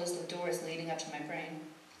hurried to close the doors leading up to my brain.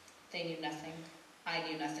 They knew nothing. I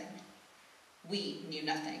knew nothing. We knew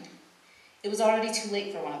nothing. It was already too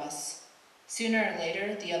late for one of us. Sooner or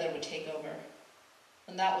later, the other would take over.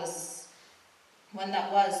 When that was,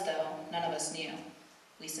 though, none of us knew.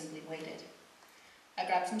 We simply waited. I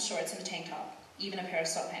grabbed some shorts and a tank top, even a pair of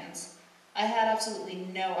sweatpants. I had absolutely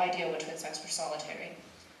no idea what to expect for solitary.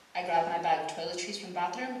 I grabbed my bag of toiletries from the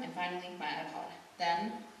bathroom and finally my iPod.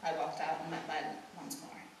 Then I walked out and met Violet once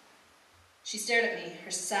more. She stared at me.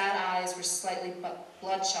 Her sad eyes were slightly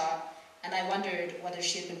bloodshot, and I wondered whether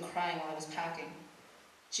she had been crying while I was packing.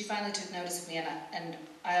 She finally took notice of me, and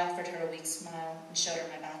I offered her a weak smile and showed her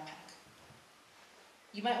my backpack.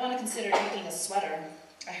 You might want to consider taking a sweater.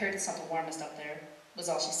 I heard it's not the warmest up there, was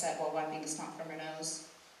all she said while wiping the snot from her nose.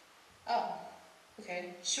 Oh,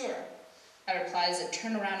 okay, sure, I replied as I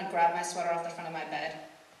turned around and grabbed my sweater off the front of my bed.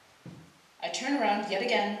 I turn around yet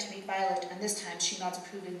again to meet Violet, and this time she nods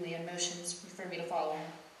approvingly and motions for me to follow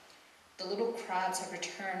her. The little crabs have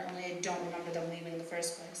returned, only I don't remember them leaving in the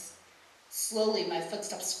first place. Slowly, my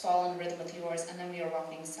footsteps fall in rhythm with yours, and then we are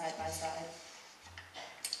walking side by side.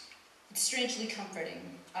 It's strangely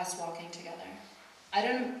comforting, us walking together. I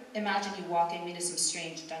don't imagine you walking me to some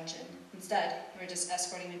strange dungeon. Instead, you were just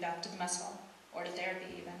escorting me back to the mess hall, or to therapy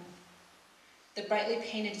even. The brightly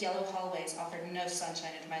painted yellow hallways offered no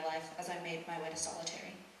sunshine into my life as I made my way to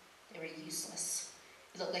solitary. They were useless.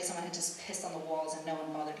 It looked like someone had just pissed on the walls and no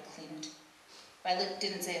one bothered to clean it. Violet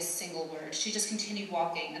didn't say a single word. She just continued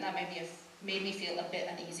walking, and that made me feel a bit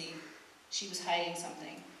uneasy. She was hiding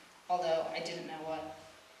something, although I didn't know what.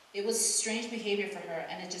 It was strange behavior for her,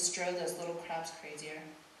 and it just drove those little crabs crazier.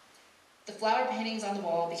 The flower paintings on the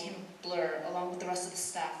wall became a blur along with the rest of the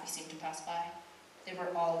staff we seemed to pass by. They were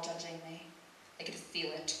all judging me. I could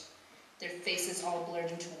feel it. Their faces all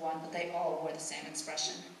blurred into one, but they all wore the same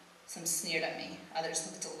expression. Some sneered at me, others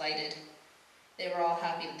looked delighted. They were all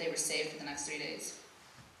happy that they were saved for the next 3 days.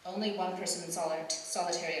 Only one person in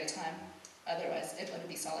solitary at a time. Otherwise, it wouldn't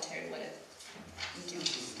be solitary, would it? Thank you.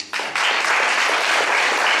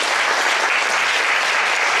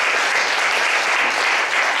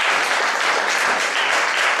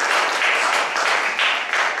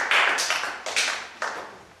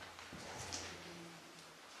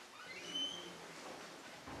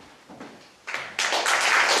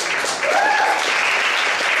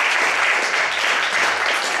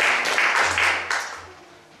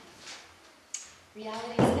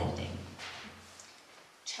 Reality's ending.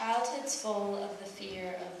 Childhood's full of the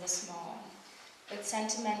fear of the small, but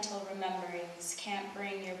sentimental rememberings can't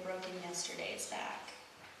bring your broken yesterdays back.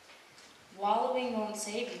 Wallowing won't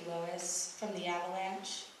save you, Lois, from the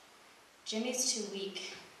avalanche. Jimmy's too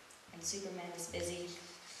weak, and Superman is busy.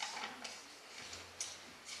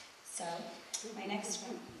 So, my next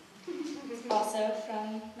one is also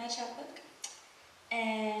from my chapbook.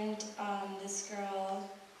 And this girl,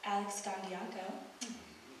 Alex Gandianco,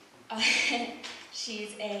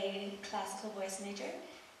 she's a classical voice major,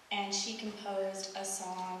 and she composed a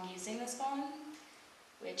song using this poem,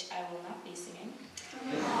 which I will not be singing.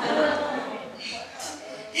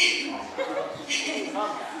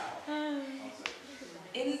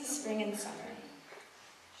 In the spring and summer,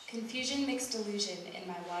 confusion mixed illusion in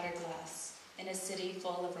my water glass. In a city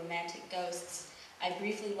full of romantic ghosts, I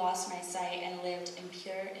briefly lost my sight and lived in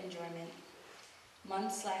pure enjoyment.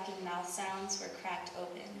 Months lacking mouth sounds were cracked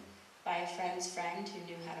open by a friend's friend who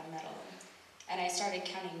knew how to meddle, and I started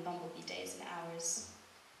counting bumblebee days and hours.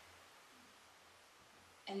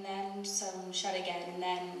 And then some shut again, and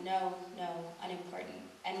then no, unimportant,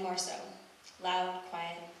 and more so. Loud,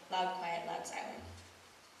 quiet, loud, silent.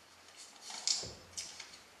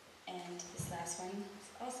 And this last one is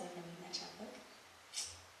also from my chapbook.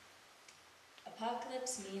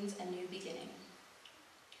 Apocalypse means a new beginning.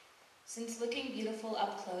 Since looking beautiful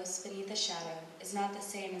up close beneath a shadow is not the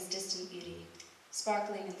same as distant beauty,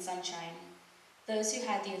 sparkling in sunshine, those who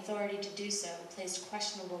had the authority to do so placed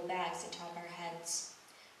questionable bags atop our heads,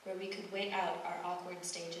 where we could wait out our awkward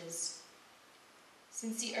stages.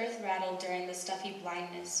 Since the earth rattled during the stuffy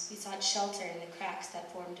blindness, we sought shelter in the cracks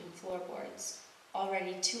that formed in floorboards,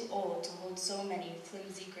 already too old to hold so many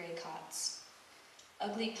flimsy gray cots.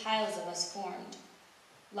 Ugly piles of us formed.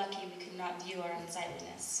 Lucky we could not view our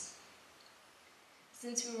unsightliness.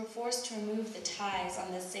 Since we were forced to remove the ties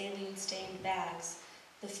on the saline-stained bags,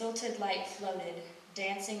 the filtered light floated,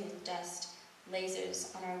 dancing with dust,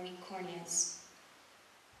 lasers on our weak corneas.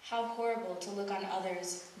 How horrible to look on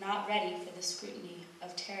others not ready for the scrutiny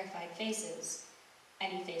of terrified faces,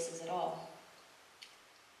 any faces at all.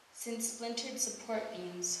 Since splintered support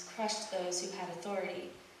beams crushed those who had authority,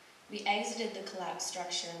 we exited the collapsed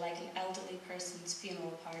structure like an elderly person's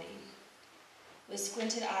funeral party. With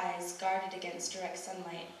squinted eyes guarded against direct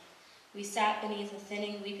sunlight, we sat beneath a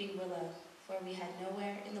thinning weeping willow, for we had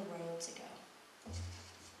nowhere in the world to go.